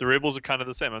 The Rebels are kind of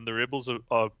the same, and the Rebels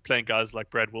are playing guys like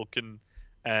Brad Wilkin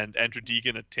and Andrew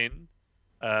Deegan at 10,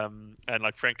 and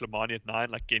like Frank Lamani at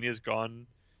 9. Like Genya's gone,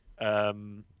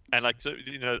 and like, so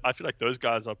I feel like those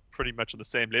guys are pretty much on the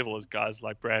same level as guys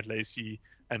like Brad Lacey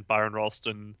and Byron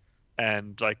Ralston,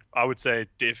 and like I would say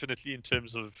definitely in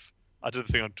terms of, I did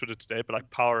a thing on Twitter today, but like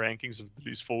power rankings of the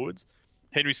loose forwards,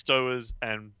 Henry Stowers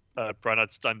and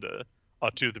Brynard Stunder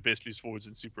are two of the best loose forwards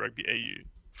in Super Rugby AU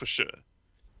for sure.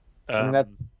 I mean,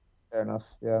 that's fair enough.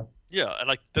 Yeah. Yeah, and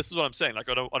like this is what I'm saying. Like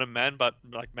on a man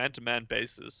to man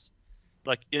basis,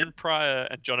 like Ian Pryor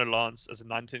and John Lance as a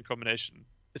 9-10 combination,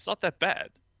 it's not that bad.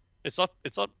 It's not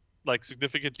like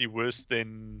significantly worse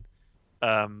than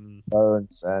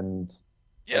Lawrence and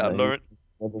yeah, Lawrence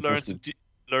this week.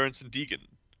 Lawrence and Deegan.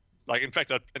 Like in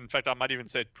fact I might even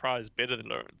say Pryor is better than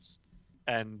Lawrence,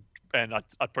 and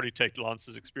I'd probably take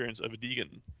Lance's experience over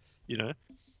Deegan, you know.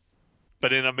 But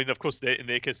then, I mean, of course, in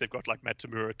their case, they've got like Matt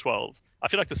Tamura at 12. I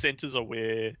feel like the centers are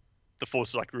where the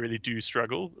Force like really do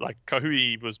struggle. Like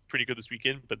Kahui was pretty good this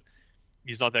weekend, but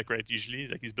he's not that great usually.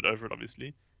 Like he's a bit over it,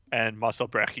 obviously. And Marcel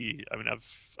Brachy, I mean, I've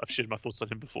shared my thoughts on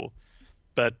him before.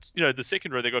 But the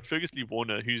second row they got Fergus Lee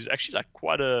Warner, who's actually like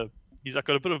he's like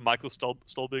got a bit of Michael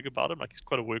Stolberg about him. Like he's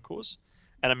quite a workhorse.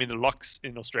 And I mean, the locks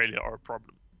in Australia are a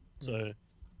problem. So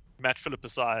Matt Phillip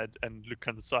aside and Luke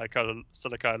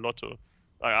Salakai Lotto,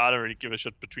 I don't really give a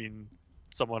shit between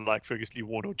someone like Fergus Lee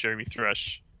Warner or Jeremy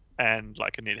Thrush and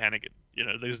like a Ned Hannigan.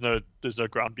 There's no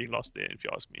ground being lost there, if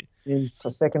you ask me. The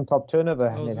second top turnover,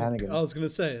 I Ned was, Hannigan. I was gonna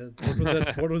say, what was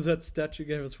that? What was that stat you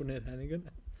gave us for Ned Hannigan?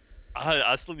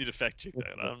 I still need to fact check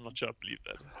that. I'm not sure I believe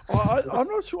that. I'm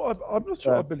not sure. I'm not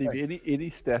sure. I believe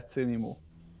any stats anymore.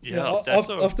 Yeah, Yeah, stats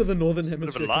are after the Northern just a bit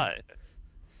of a Hemisphere. lie.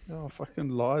 Yeah, fucking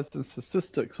lies and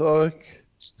statistics. Like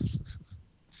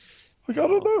I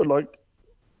don't know. Like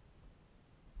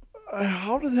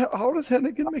how does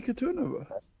Hannigan make a turnover?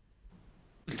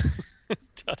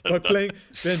 By playing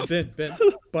Ben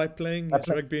by playing his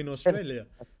rugby in Australia.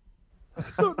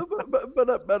 No,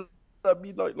 but I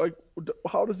mean, like,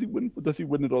 how does he win? Does he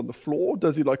win it on the floor?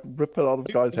 Does he like rip it out of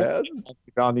guys' hands?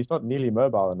 He's not nearly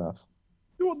mobile enough.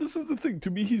 Well, this is the thing. To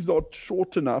me, he's not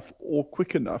short enough or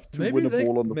quick enough to Maybe win a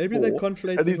ball on the they're floor,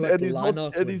 conflating like line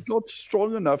out and wins. he's not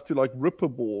strong enough to like rip a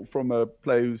ball from a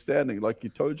player who's standing like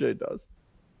Itoje does.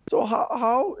 So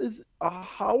how is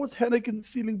Hannigan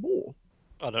stealing ball?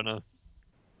 I don't know.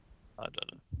 But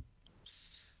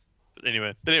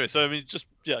anyway, so I mean, just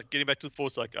getting back to the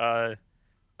Force, like I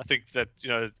think that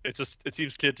it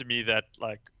seems clear to me that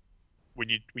like when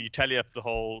you tally up the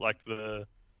whole like the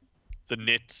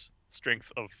net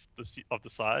strength of the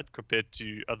side compared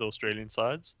to other Australian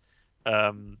sides,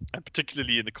 and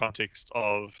particularly in the context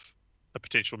of a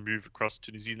potential move across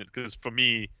to New Zealand, because for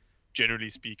me, generally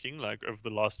speaking, like over the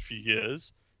last few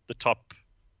years, the top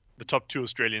two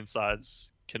Australian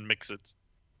sides can mix it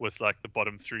with like the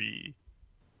bottom three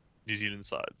New Zealand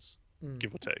sides,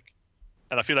 give or take.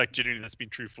 And I feel like generally that's been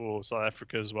true for South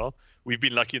Africa as well. We've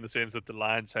been lucky in the sense that the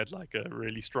Lions had like a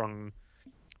really strong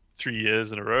 3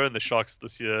 years in a row, and the Sharks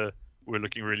this year were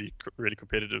looking really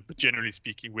competitive. But generally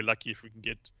speaking, we're lucky if we can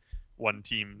get one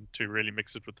team to really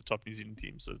mix it with the top New Zealand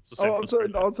teams. So it's the same for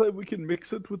Australia. I'll say we can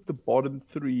mix it with the bottom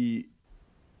three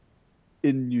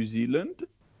in New Zealand,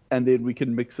 and then we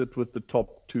can mix it with the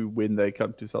top two when they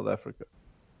come to South Africa.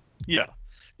 Yeah.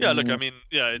 Look, I mean,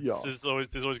 it's Yeah. there's always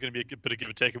going to be a bit of give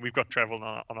and take, and we've got travel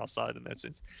on our side in that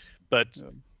sense. But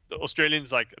the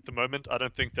Australians, like at the moment, I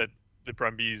don't think that the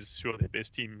Brumbies, who are their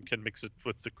best team, can mix it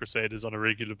with the Crusaders on a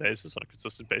regular basis, on a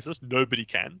consistent basis. Nobody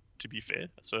can, to be fair.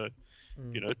 So,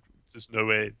 there's no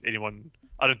way anyone.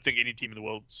 I don't think any team in the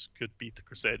world could beat the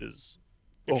Crusaders.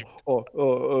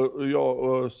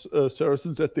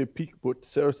 Saracens at their peak, but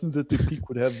Saracens at their peak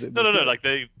would have them. No, like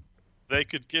they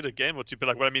could get a game or two, but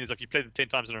like what I mean is like you play them 10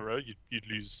 times in a row, you'd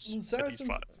lose at least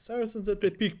 5. Saracens at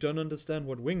their peak don't understand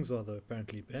what wings are, though.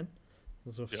 Apparently, Ben,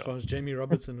 as far as Jamie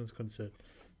Robertson was concerned.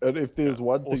 And if there's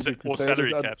one thing the or Crusaders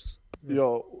salary caps.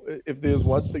 If there's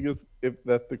one thing is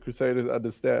that the Crusaders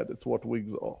understand, it's what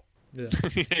wings are. Yeah,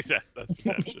 that's for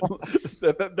damn sure.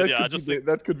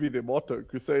 that could be their motto.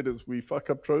 Crusaders, we fuck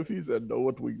up trophies and know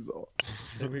what wings are.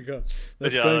 There we go.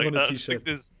 That's going on a t-shirt.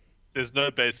 There's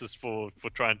no basis for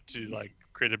trying to like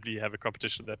credibly have a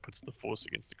competition that puts the Force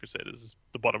against the Crusaders. Is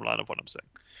the bottom line of what I'm saying.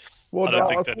 Well,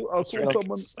 I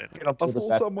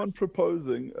saw someone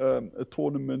proposing a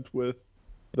tournament with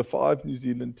the 5 New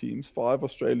Zealand teams, 5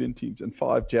 Australian teams, and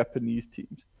 5 Japanese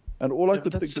teams. And all I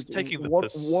could think is,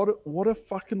 what a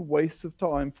fucking waste of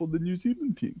time for the New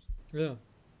Zealand teams. Yeah,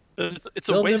 it's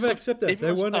a waste never of accept that.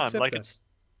 They won't time. accept like that. It's,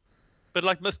 but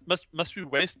like, must we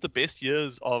waste the best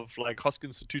years of like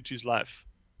Hoskins Sotutu's life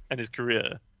and his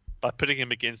career by putting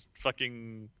him against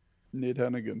fucking Ned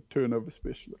Hannigan, turnover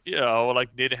specialist? Yeah, or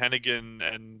like Ned Hannigan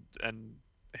and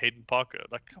Hayden Parker.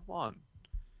 Like, come on.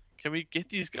 Can we get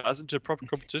these guys into a proper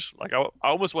competition? Like, I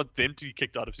almost want them to be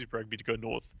kicked out of Super Rugby to go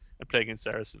north and play against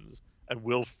Saracens, and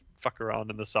we'll fuck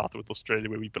around in the south with Australia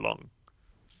where we belong.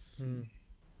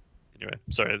 Anyway,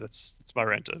 sorry, that's my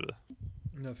rant over.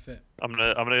 No, fair. I'm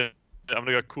gonna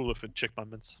go cooler for check my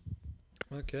mints.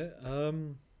 Okay.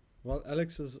 While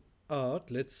Alex is out,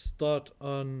 let's start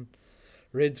on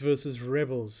Reds versus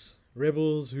Rebels.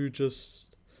 Rebels who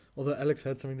just, although Alex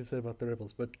had something to say about the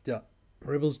Rebels, but yeah,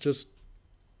 Rebels just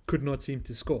could not seem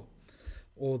to score.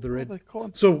 Or the Reds.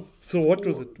 So what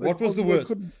was it? What was the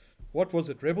worst? What was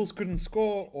it? Rebels couldn't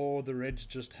score, or the Reds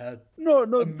just had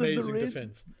amazing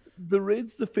defense? The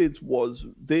Reds' defense was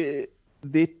their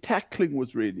tackling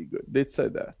was really good. Let's say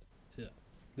that. Yeah,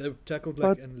 they tackled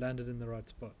and landed in the right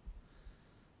spot.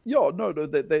 Yeah,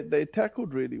 they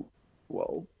tackled really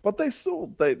well, but they still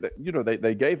they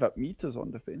gave up meters on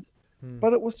defense.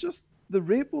 But it was just the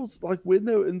Rebels, like when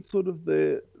they were in sort of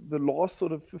the last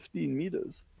sort of 15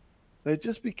 meters, they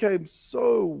just became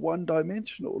so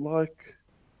one-dimensional,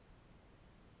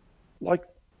 like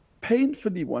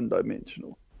painfully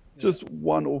one-dimensional. Yeah. Just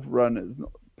one-off runners,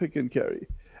 pick and carry.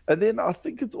 And then I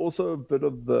think it's also a bit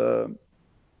of the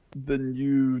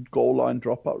new goal line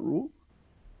dropout rule.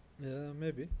 Yeah,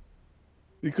 maybe.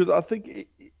 Because I think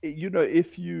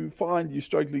if you find you're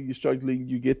struggling,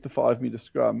 you get the 5-meter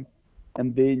scrum,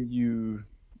 and then you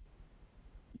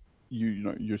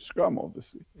scrum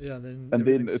obviously. Yeah, then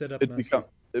it becomes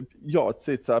it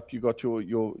sets up. You got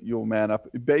your man up.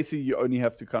 Basically, you only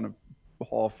have to kind of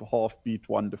half beat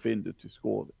one defender to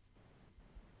score them.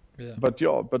 Yeah.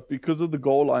 But because of the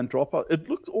goal line dropout, it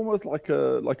looked almost like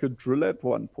a drill at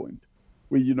one point,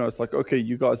 where it's like, okay,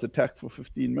 you guys attack for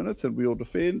 15 minutes and we'll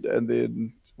defend, and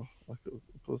then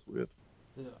it was weird.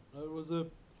 Yeah, it was a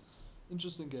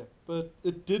interesting game, but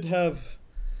it did have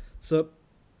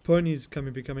Pony's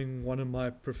becoming one of my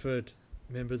preferred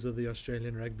members of the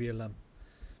Australian rugby alum.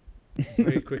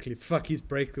 Very quickly, fuck, his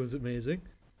break was amazing.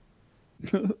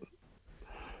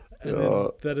 And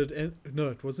then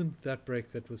it wasn't that break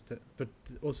that was, but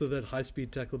also that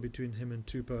high-speed tackle between him and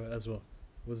Tupou as well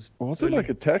wasn't like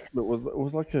a tackle. It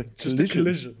was like a just collision. A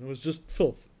collision. It was just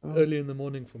filth. Early in the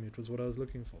morning for me, it was what I was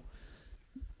looking for.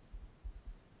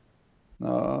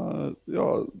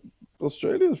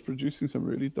 Australia is producing some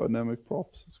really dynamic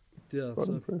props. It's quite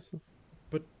impressive.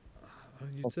 But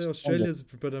you'd say Australia's,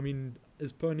 but I mean,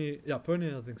 is Pony? Yeah,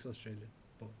 Pony I think is Australian.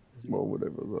 Well,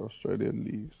 whatever, the Australian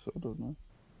leagues, I don't know.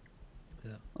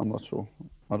 Yeah. I'm not sure.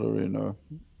 I don't really know.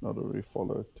 I don't really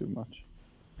follow it too much.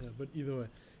 Yeah, but either way,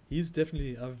 he's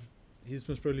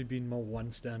most probably been my one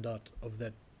standout of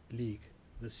that league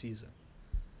this season.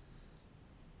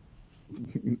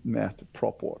 Matt,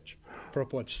 prop watch.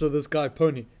 So this guy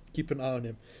Pony, keep an eye on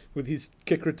him with his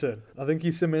kick return. I think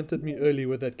he cemented me early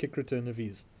with that kick return of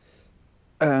his.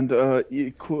 And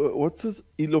what's his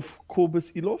Ilof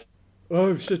Corbus Ilof?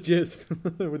 Oh shit, yes,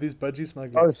 with his budgie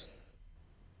smuggling. Oh,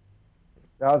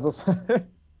 that was also.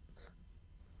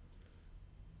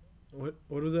 What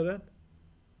was that at?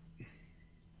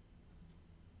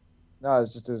 No,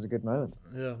 it was a good moment.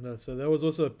 Yeah, no. So that was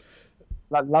also.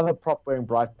 Like, love a prop wearing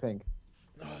bright pink.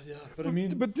 Oh yeah, but I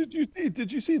mean, But did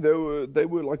you see they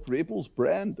were like Rebels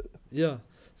branded? yeah.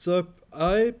 So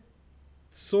I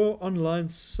saw online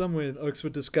somewhere Oaks were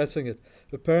discussing it.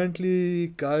 Apparently,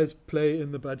 guys play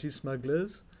in the budgie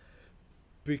smugglers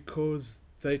because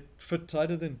they fit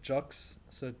tighter than jocks,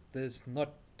 so there's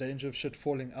not danger of shit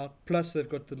falling out. Plus, they've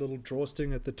got the little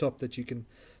drawstring at the top that you can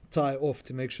tie off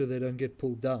to make sure they don't get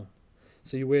pulled down.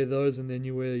 So you wear those, and then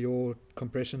you wear your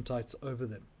compression tights over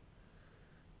them.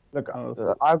 Look,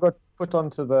 So I got put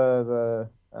onto the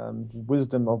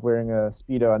wisdom of wearing a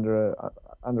speedo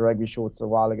under rugby shorts a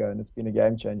while ago, and it's been a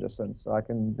game changer since. So I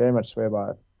can very much swear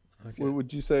by it. Okay.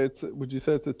 would you say it's a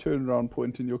turnaround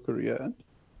point in your career?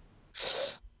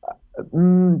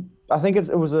 And I think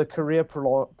it was a career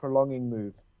prolonging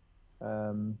move.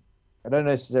 I don't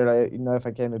necessarily know if I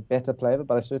became a better player,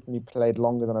 but I certainly played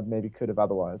longer than I maybe could have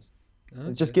otherwise.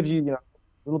 It just Okay. gives you, a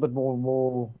little bit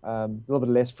a little bit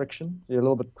less friction, so you're a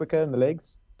little bit quicker in the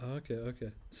legs. Okay.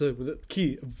 Okay. So the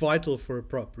key, vital for a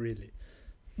prop, really.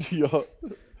 yeah.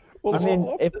 Well, I mean,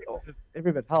 after,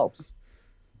 every bit helps.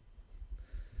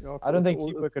 yeah, I don't it's think all,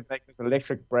 Super could make those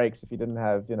electric brakes if you didn't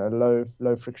have,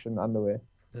 low friction underwear.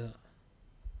 Yeah.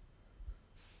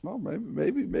 well,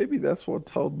 maybe that's what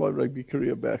held my rugby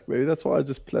career back. Maybe that's why I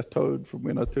just plateaued from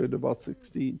when I turned about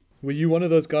 16. Were you one of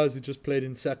those guys who just played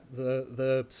in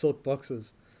the silk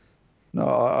boxes? No,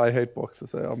 I hate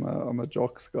boxers. I'm a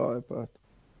jocks guy, but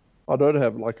I don't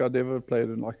have I never played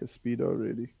in like a speedo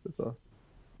really because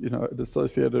it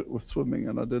associated it with swimming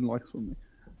and I didn't like swimming.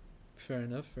 Fair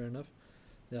enough. Fair enough.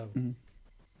 Yeah. Mhm.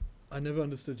 I never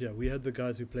understood. Yeah, we had the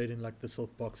guys who played in like the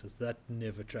silk boxes. That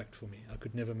never tracked for me. I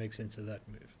could never make sense of that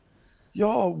move.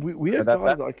 Yeah, we Yeah, had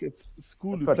guys like at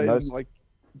school that's who got played no. in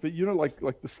but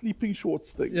like the sleeping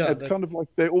shorts thing. Yeah. And kind of like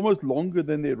they're almost longer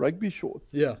than their rugby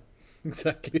shorts. Yeah.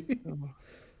 Exactly.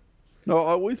 No,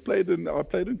 I played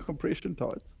in compression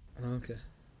tights, Okay.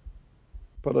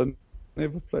 but I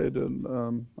never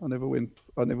went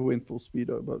full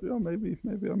speedo. But yeah, maybe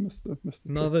I missed a trick.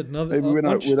 Now that Maybe when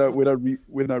I on when I when I re,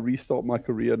 when I restart my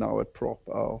career now at prop,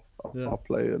 I'll yeah. I'll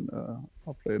play in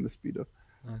I'll play in the speedo.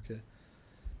 Okay.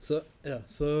 So yeah.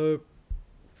 So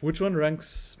which one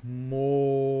ranks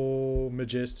more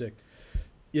majestic?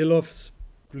 Ilof's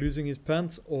losing his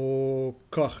pants or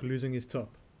Koch losing his top?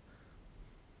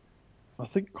 I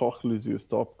think Koch loses his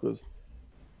top because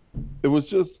it was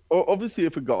just obviously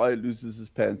if a guy loses his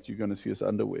pants, you're going to see his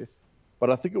underwear.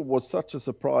 But I think it was such a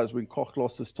surprise when Koch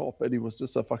lost his top and he was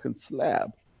just a fucking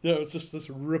slab. Yeah, it was just this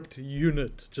ripped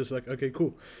unit. Just like, okay,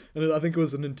 cool. And I think it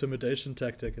was an intimidation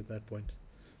tactic at that point.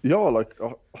 Yeah,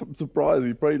 I'm surprised.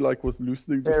 He probably was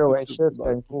loosening the Fairway stitches. shirts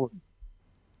going forward.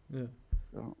 Yeah.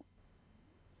 Yeah.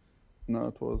 No,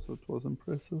 it was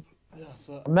impressive. Yeah,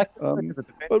 so I'm not sure Um, because it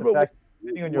depends but on but what, fact,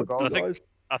 depending on your what do goal. I you think guys?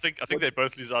 I think I think What? they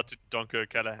both lose out to Donko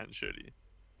Callahan, surely.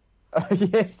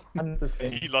 Yes, Because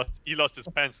 100%. he lost his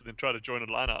pants and then tried to join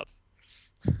a line out.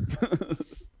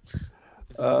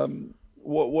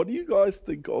 What do you guys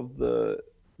think of the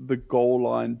goal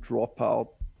line dropout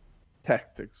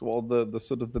tactics? Well, the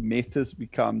sort of the metas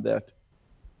become that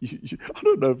I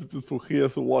don't know if it's just for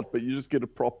Gears or what, but you just get a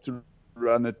prop to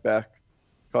run it back,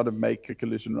 kind of make a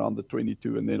collision around the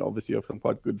 22, and then obviously have some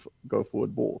quite good go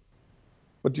forward ball.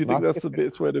 But do you And I think think that's the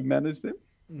best way to manage them?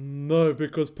 no,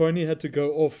 because Pony had to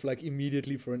go off like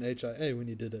immediately for an HIA when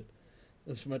he did it.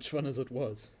 As much fun as it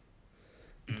was.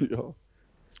 Mm. Yeah.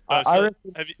 I So reckon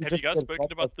have you you have you just guys get spoken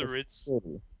dropped about at the this Reds?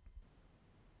 early.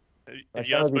 Have Like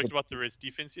you that guys would be spoken the about the Reds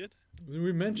defense yet?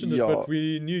 We mentioned it, Yeah. but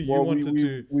we knew you Well, wanted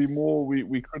to.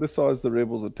 we criticized the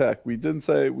Rebels' attack. We didn't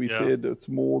say we Yeah. said it's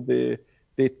more their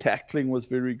tackling was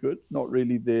very good, not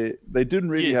really they didn't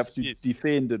really have Yes, to yes.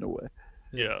 defend in a way.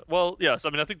 Yeah. Yeah. Well, yes. I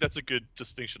mean, I think that's a good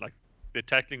distinction. Like their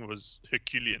tackling was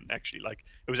Herculean, actually. Like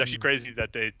it was actually Mm. crazy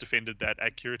that they defended that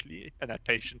accurately and that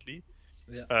patiently.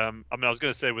 Yeah. I mean, I was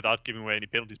going to say without giving away any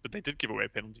penalties, but they did give away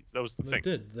penalties. That was the They thing.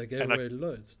 did. They gave And like, away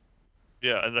loads.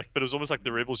 yeah, and but it was almost like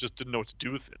the Rebels just didn't know what to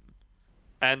do with him.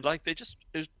 And like they just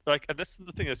and that's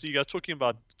the thing. So you guys talking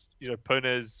about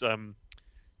Pone's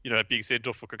being sent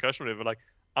off for concussion or whatever. Like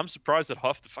I'm surprised that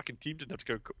half the fucking team didn't have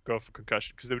to go for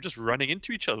concussion because they were just running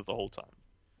into each other the whole time.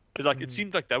 It Mm.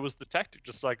 seemed like that was the tactic,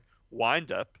 just like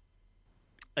wind up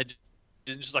and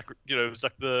just like it was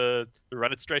like the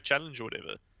run it straight challenge or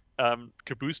whatever.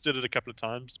 Caboose did it a couple of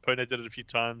times. Pone did it a few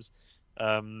times.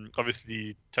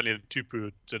 Obviously, Tanya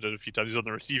Tupu did it a few times. He's on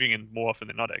the receiving end more often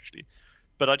than not, actually.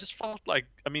 But I just felt like,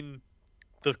 I mean,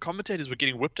 the commentators were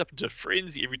getting whipped up into a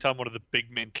frenzy every time one of the big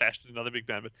men clashed with another big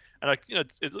man. And like,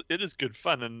 it is good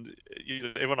fun, and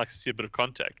everyone likes to see a bit of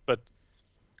contact. But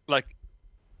like,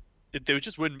 they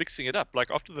just weren't mixing it up. Like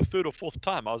after the third or fourth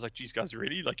time, I was like, "Geez, guys,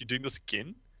 really? Like you're doing this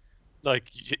again? Like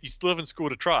you still haven't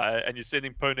scored a try, and you're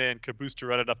sending Pone and Caboose to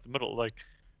run it up the middle. Like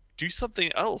do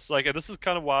something else." Like, and this is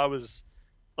kind of why I was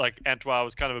like, why I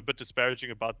was kind of a bit disparaging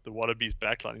about the Wallabies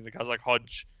backlining. The guys like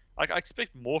Hodge, like I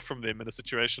expect more from them in a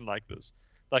situation like this.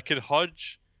 Like, can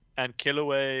Hodge and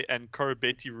Kellaway and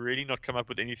Korobeti really not come up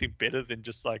with anything better than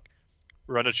just like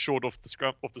run it short off the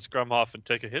scrum half and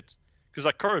take a hit? Because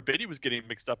like Korobeti was getting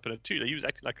mixed up in it too. Like, he was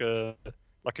acting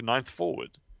like a ninth forward,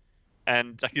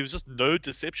 and like there was just no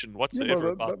deception Yeah, whatsoever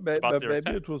about but their maybe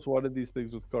attack. it was one of these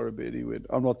things with Korobedi. When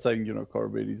I'm not saying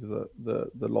Korobedi's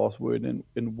the last word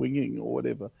in winging or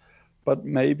whatever, but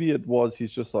maybe it was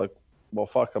he's just like, well,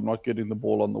 fuck, I'm not getting the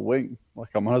ball on the wing. Like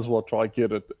I might as well try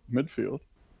get it midfield.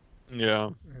 Yeah.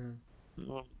 Yeah.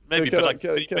 Well, maybe, Can but I,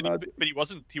 like, can I, but he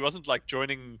wasn't like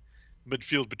joining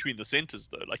midfield between the centers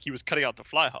though. Like he was cutting out the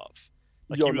fly half.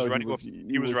 Like yeah, no, he was running off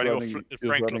he was Frank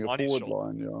running a Lamani's forward shoulder.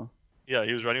 line. Yeah, Yeah,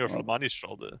 he was running off I, Lamani's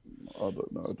shoulder. I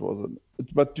don't know, it wasn't.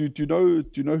 But do you know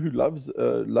who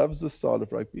loves this style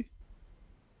of rugby?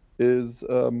 Is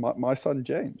my son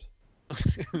James.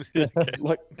 Okay.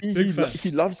 Like Big fan.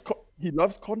 he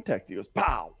loves contact. He goes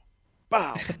pow,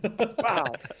 pow, pow.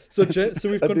 So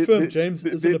we've And confirmed James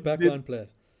isn't a backline player.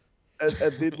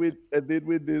 and then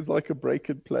when there's like a break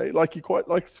and play, like he quite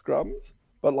likes scrums,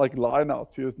 but like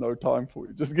lineouts he has no time for.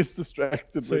 He just gets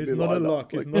distracted So when he's they're not a lineouts.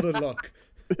 lock. He's Like not a lock.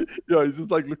 yeah, he's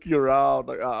just like looking around,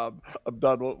 like I'm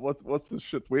done. What's the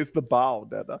shit? Where's the bow,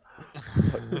 Dada?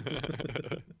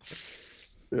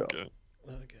 Yeah.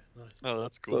 Okay, nice. Oh,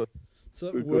 that's cool. So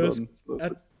So we're good on.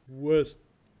 at worst,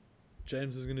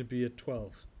 James is going to be at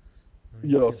 12. I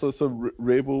mean, Yeah, if so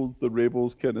the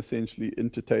rebels can essentially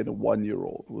entertain a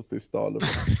 1-year-old with their style of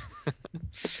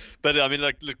But I mean,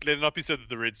 like, look, let it not be said that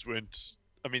the Reds weren't.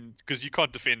 I mean, because you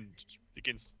can't defend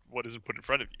against what isn't put in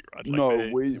front of you, right? Like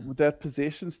no, they, that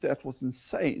possession stat was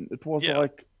insane. It was yeah,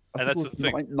 like I and think it that's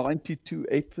was the thing.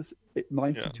 92.8%, Yeah.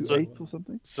 92.8 or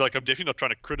something. So like, I'm definitely not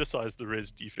trying to criticize the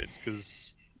Reds defense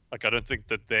because like I don't think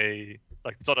that they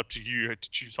like it's not up to you to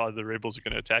choose how the Rebels are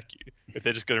going to attack you. If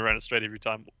they're just going to run it straight every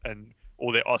time, and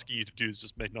all they're asking you to do is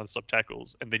just make non-stop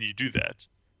tackles, and then you do that,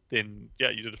 then yeah,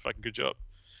 you did a fucking good job.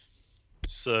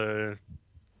 So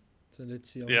So let's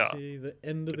see. I want yeah, to see the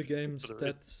end of good, the game good for the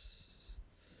Reds. stats.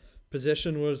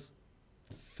 Possession was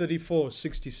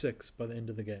 34-66 by the end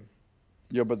of the game.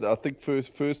 Yeah, but I think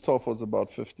first half was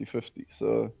about 50-50.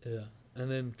 So Yeah. And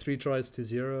then 3 tries to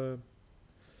 0.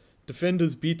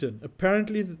 Defenders beaten.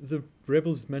 Apparently, the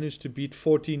Rebels managed to beat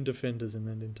 14 defenders in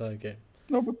that entire game.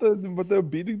 no, but they're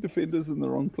beating defenders in the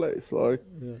wrong place. Like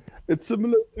Yeah. it's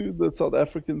similar to the South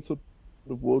African sort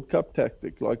of World Cup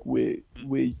tactic, like where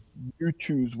you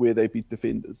choose where they beat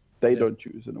defenders. They Yeah. don't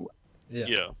choose in a way. Yeah.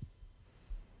 Yeah.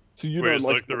 So Whereas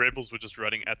like like the Rebels were just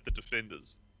running at the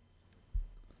defenders.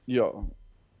 yeah,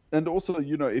 and also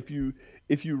if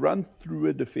you run through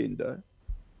a defender,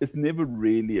 it's never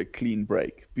really a clean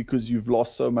break because you've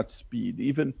lost so much speed.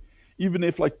 Even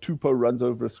if like Tupo runs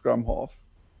over a scrum half,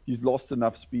 he's lost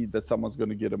enough speed that someone's going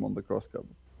to get him on the cross cover.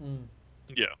 Mm.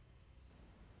 Yeah.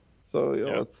 So yeah,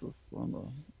 Yeah. it's I don't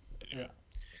know. Yeah.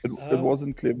 It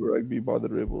wasn't clever rugby by the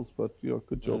Rebels, but yeah,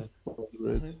 good job by the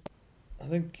I Reds. think, I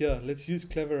think, yeah, let's use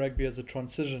clever rugby as a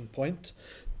transition point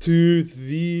to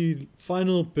the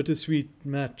final bittersweet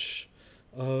match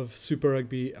of Super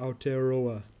Rugby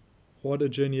Aotearoa. What a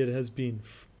journey it has been.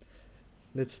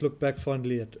 Let's look back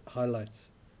fondly at highlights,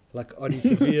 like Adi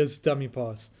Sevilla's dummy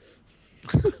pass.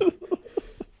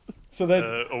 So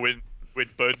that Or when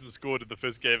Bowden scored in the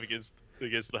first game against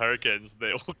the Hurricanes,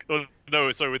 they all oh,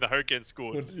 no, sorry, when the Hurricanes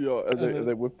scored, would, Yeah, and and then,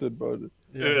 they whipped it, but yeah,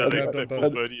 they yeah, grabbed they on pulled both.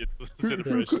 and Bodie into the who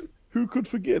celebration. could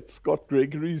forget Scott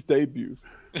Gregory's debut?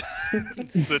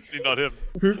 Certainly not him,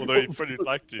 Who, although he'd probably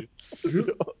like to. who,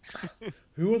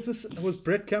 who was this? It was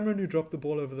Brett Cameron who dropped the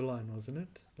ball over the line, wasn't it?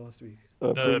 Last week.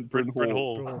 Bryn Bryn Hall.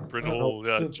 Hall, Bryn Bryn Hall. Hall,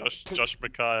 yeah, So, Josh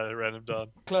Mackay ran him down.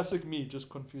 classic me, just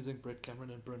confusing Brett Cameron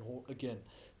and Bryn Hall again.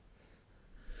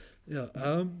 Yeah.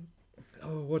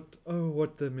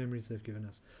 What the memories they've given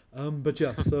us. But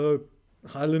yeah. So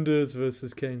Highlanders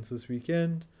versus Canes this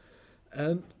weekend,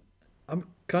 and I'm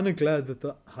kind of glad that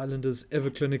the Highlanders ever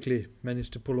clinically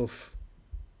managed to pull off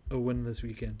a win this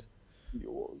weekend.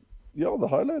 Yeah, the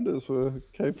Highlanders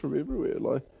came from everywhere.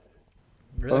 Like,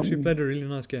 They actually played a really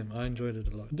nice game. I enjoyed it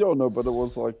a lot. yeah, no, but it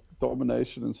was like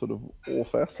domination in sort of all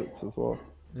facets as well.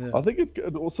 Yeah. I think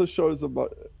it also shows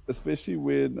about, especially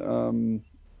when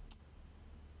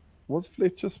was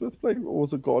Fletcher Smith playing, or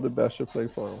was it Gordon Basher playing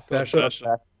for? I can't Basher.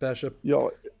 remember. Basher. Yeah,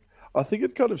 I think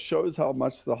it kind of shows how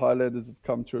much the Highlanders have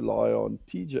come to rely on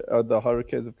TJ. The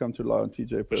Hurricanes have come to rely on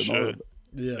TJ For sure. Bernard.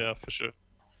 Yeah. Yeah, for sure.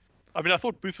 I mean, I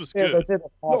thought Booth was Yeah, good. they did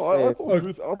No, I halfway. thought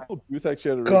Booth. I thought Booth actually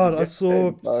had a really God, good I saw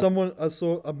game, but- someone. I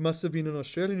saw. It must have been an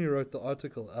Australian who wrote the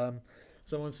article.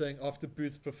 Someone saying after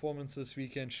Booth's performance this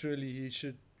weekend, surely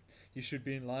he should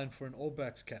be in line for an All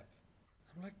Blacks cap.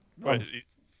 I'm like, no.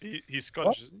 Wait, he's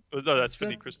Scottish, isn't he? Oh, no, that's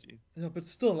Finney That's- Christie. Yeah, but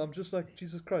still, I'm just like,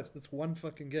 Jesus Christ, that's one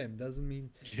fucking game. Doesn't mean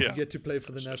Yeah. you get to play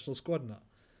for the Sure. national squad now.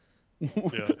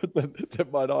 Yeah. that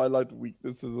might highlight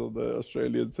weaknesses of the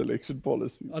Australian selection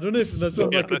policy. I don't know if that's what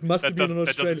I'm Yeah, like. It must have been an that does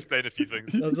Australian. explain a few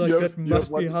things. I was like, that You have must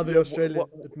be one- how you the have Australian. one-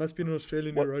 It must be an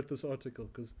Australian who wrote this article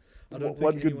because I don't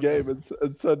one think good anyone game, else.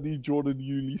 and suddenly Jordan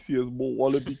Ulysses has more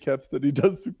Wallaby caps than he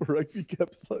does Super Rugby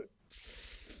caps. So.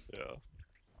 Yeah.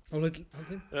 Well, I think.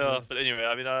 Yeah, but anyway,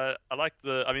 I mean, I like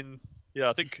the. I mean, yeah,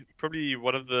 I think probably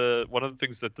one of the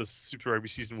things that this Super Rugby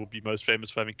season will be most famous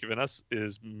for having given us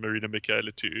is Marina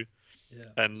Michaela too. Yeah.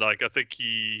 And like, I think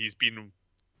he's been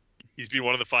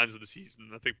one of the finds of the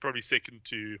season. I think probably second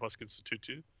to Hoskins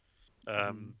Tutu,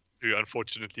 who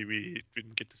unfortunately we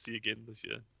didn't get to see again this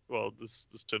year. Well, this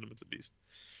tournament at least.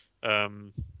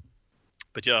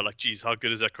 But yeah, like, geez, how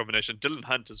good is that combination? Dylan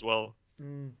Hunt as well.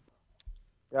 Mm.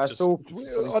 Yeah, I Just- saw.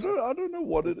 I don't know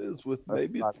what it is with,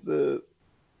 maybe it's the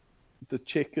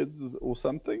checkers or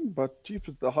something, but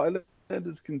jeepers, the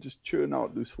Highlanders can just churn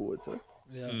out loose forwards. Eh?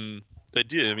 Yeah. They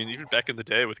did. I mean, even back in the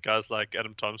day with guys like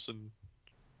Adam Thompson,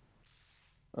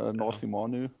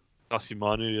 Nasimanu.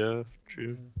 Nasimanu, yeah,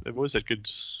 true. Yeah. They've always had good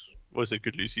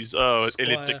Lucy's. Oh, Squire.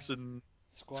 Elliot Dixon,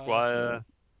 Squire.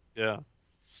 Yeah.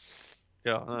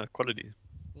 Quality.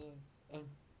 Yeah. And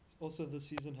also, this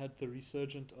season had the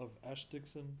resurgent of Ash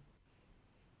Dixon.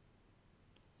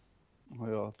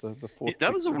 Oh, yeah, the fourth.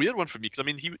 That was a kicker. weird one for me because I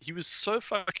mean he was so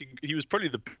fucking. He was probably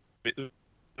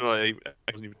no, he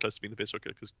wasn't even close to being the best hooker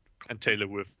because and Taylor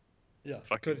were Yeah.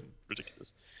 fucking Good.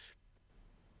 ridiculous.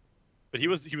 But he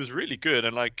was really good,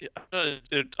 and like I'm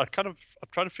trying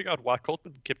to figure out why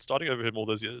Coltman kept starting over him all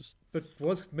those years. But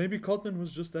maybe Coltman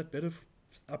was just that better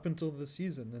up until the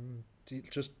season and he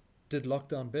just did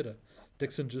lockdown better.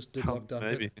 Dixon just did lockdown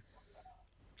Maybe better.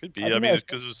 could be. I I don't mean, know,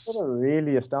 because it was sort of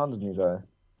really astounded me though.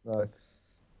 Like,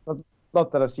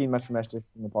 not that I've seen much from Ash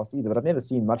Dixon in the past either, but I've never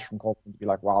seen much from Colton to be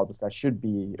like, wow, this guy should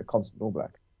be a constant All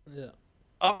Black. Yeah.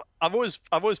 I've always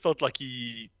felt like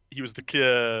he was the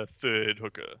clear third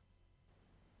hooker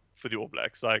for the All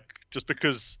Blacks. Like just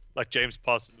because like James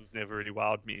Parsons never really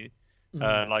wowed me.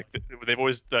 Like they've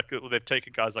always they've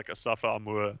taken guys like Asafa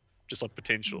Amur just on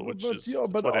potential, which But is yeah,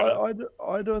 it's but whatever.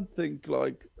 I don't think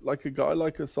like a guy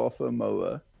like Asafa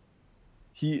Moa,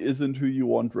 he isn't who you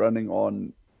want running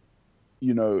on,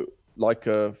 you know, like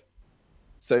a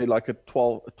say like a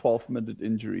 12-minute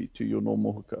injury to your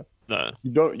normal hooker. No,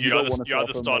 You don't want you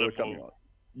either Asafa start Moa him coming or on.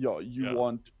 Yeah, you yeah.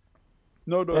 want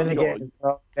no Then yeah. again,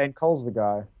 Dan Cole's the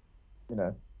guy, you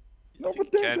know. I No,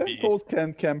 think but he can Dan be. Coles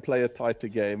can play a tighter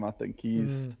game. I think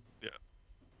he's. Yeah.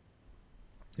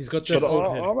 He's got But that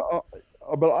old head.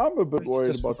 I'm a bit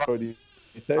worried Just about Cody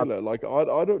Taylor. Like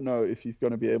I don't know if he's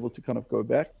going to be able to kind of go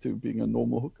back to being a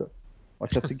normal hooker.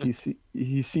 Like I think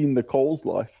he's seen the Coles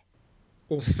life.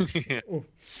 Oh. Yeah. Oh.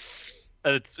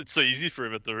 And it's so easy for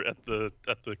him at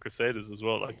the Crusaders as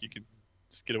well. Like you can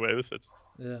just get away with it.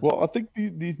 Yeah. Well, I think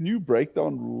these new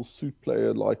breakdown rules suit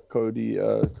player like Cody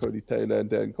Taylor and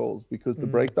Dan Coles because the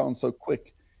breakdown's so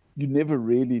quick. You never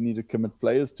really need to commit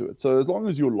players to it. So as long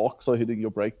as your locks are hitting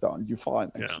your breakdown, you're fine.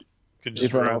 Actually. Yeah. You can just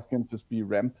Everyone run. else can just be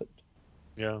rampant.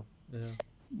 Yeah.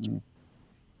 Yeah.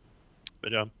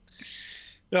 But yeah.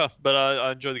 Yeah, but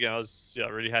I enjoyed the game. I was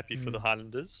really happy for the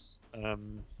Highlanders.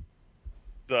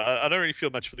 But I don't really feel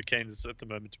much for the Canes at the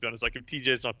moment, to be honest. Like if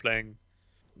TJ's not playing,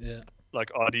 Yeah. like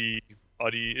Ardie,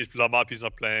 if Lamapi's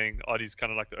not playing, Ardie's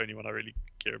kind of like the only one I really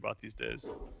care about these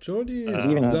days.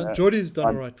 Geordie's done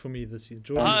alright for me this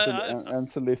season. And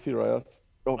Celeste Reyes.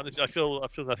 Oh, Honestly, I feel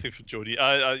nothing for Geordie.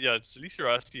 Yeah, Salisi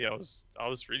Rasti, I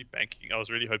was really banking. I was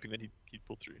really hoping that he'd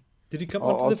pull through. Did he come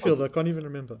onto the field? I can't even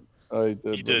remember. He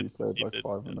did. He But did. he played He like did.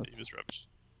 5 minutes. He was rubbish.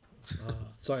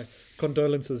 Sorry.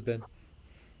 Condolences, Ben.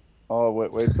 Oh,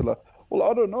 wait till well,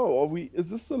 I don't know. Is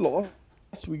this the last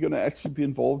we're going to actually be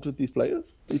involved with these players?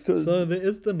 Because So there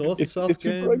is the North-South if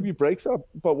Super Rugby game. breaks up,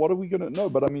 but what are we going to know?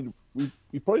 But I mean, we're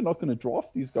probably not going to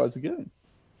draft these guys again.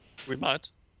 We might.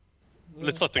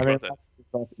 Let's not I think mean, about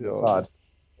that. that's the Yeah. side.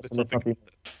 Let's So not let's not think be.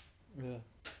 about that. Yeah.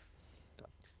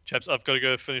 Chaps, I've got to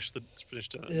go finish dinner.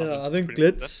 My Yeah, I missus is think pretty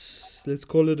much that. let's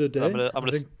call it a day. I'm gonna, I'm I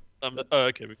gonna, think oh,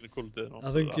 okay, we're gonna call it there and I'll I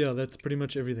sort think it out. yeah, that's pretty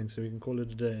much everything. So we can call it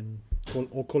a day and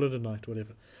call it a night,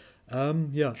 whatever.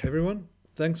 Yeah, everyone,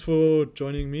 thanks for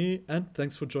joining me and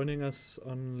thanks for joining us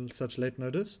on such late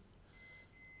notice.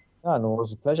 Yeah, no, it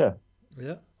was a pleasure.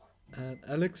 Yeah, and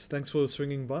Alex, thanks for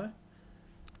swinging by.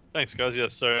 Thanks, guys. Yeah,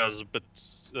 sorry I was a bit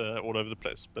all over the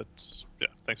place, but yeah,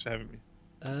 thanks for having me.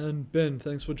 And Ben,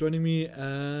 thanks for joining me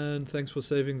and thanks for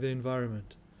saving the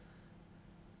environment.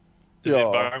 Is the Yeah.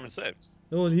 environment saved?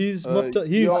 Well, he's Yeah,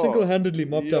 single-handedly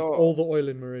mopped up yeah. all the oil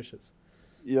in Mauritius.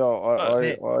 Yeah,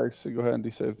 Oh. I single-handedly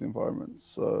saved the environment.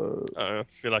 So I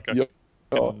feel like I yeah,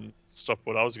 can stop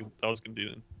what I was gonna do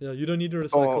then. Yeah, you don't need to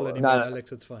recycle Oh, anymore, no.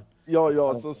 Alex. It's fine. yeah.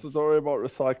 So don't worry about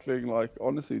recycling. Like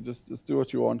honestly, just do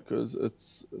what you want because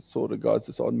it's sort of guys,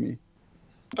 it's on me.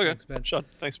 Okay, Thanks, Ben. sure.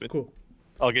 Thanks, Ben. Cool.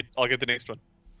 I'll get the next one.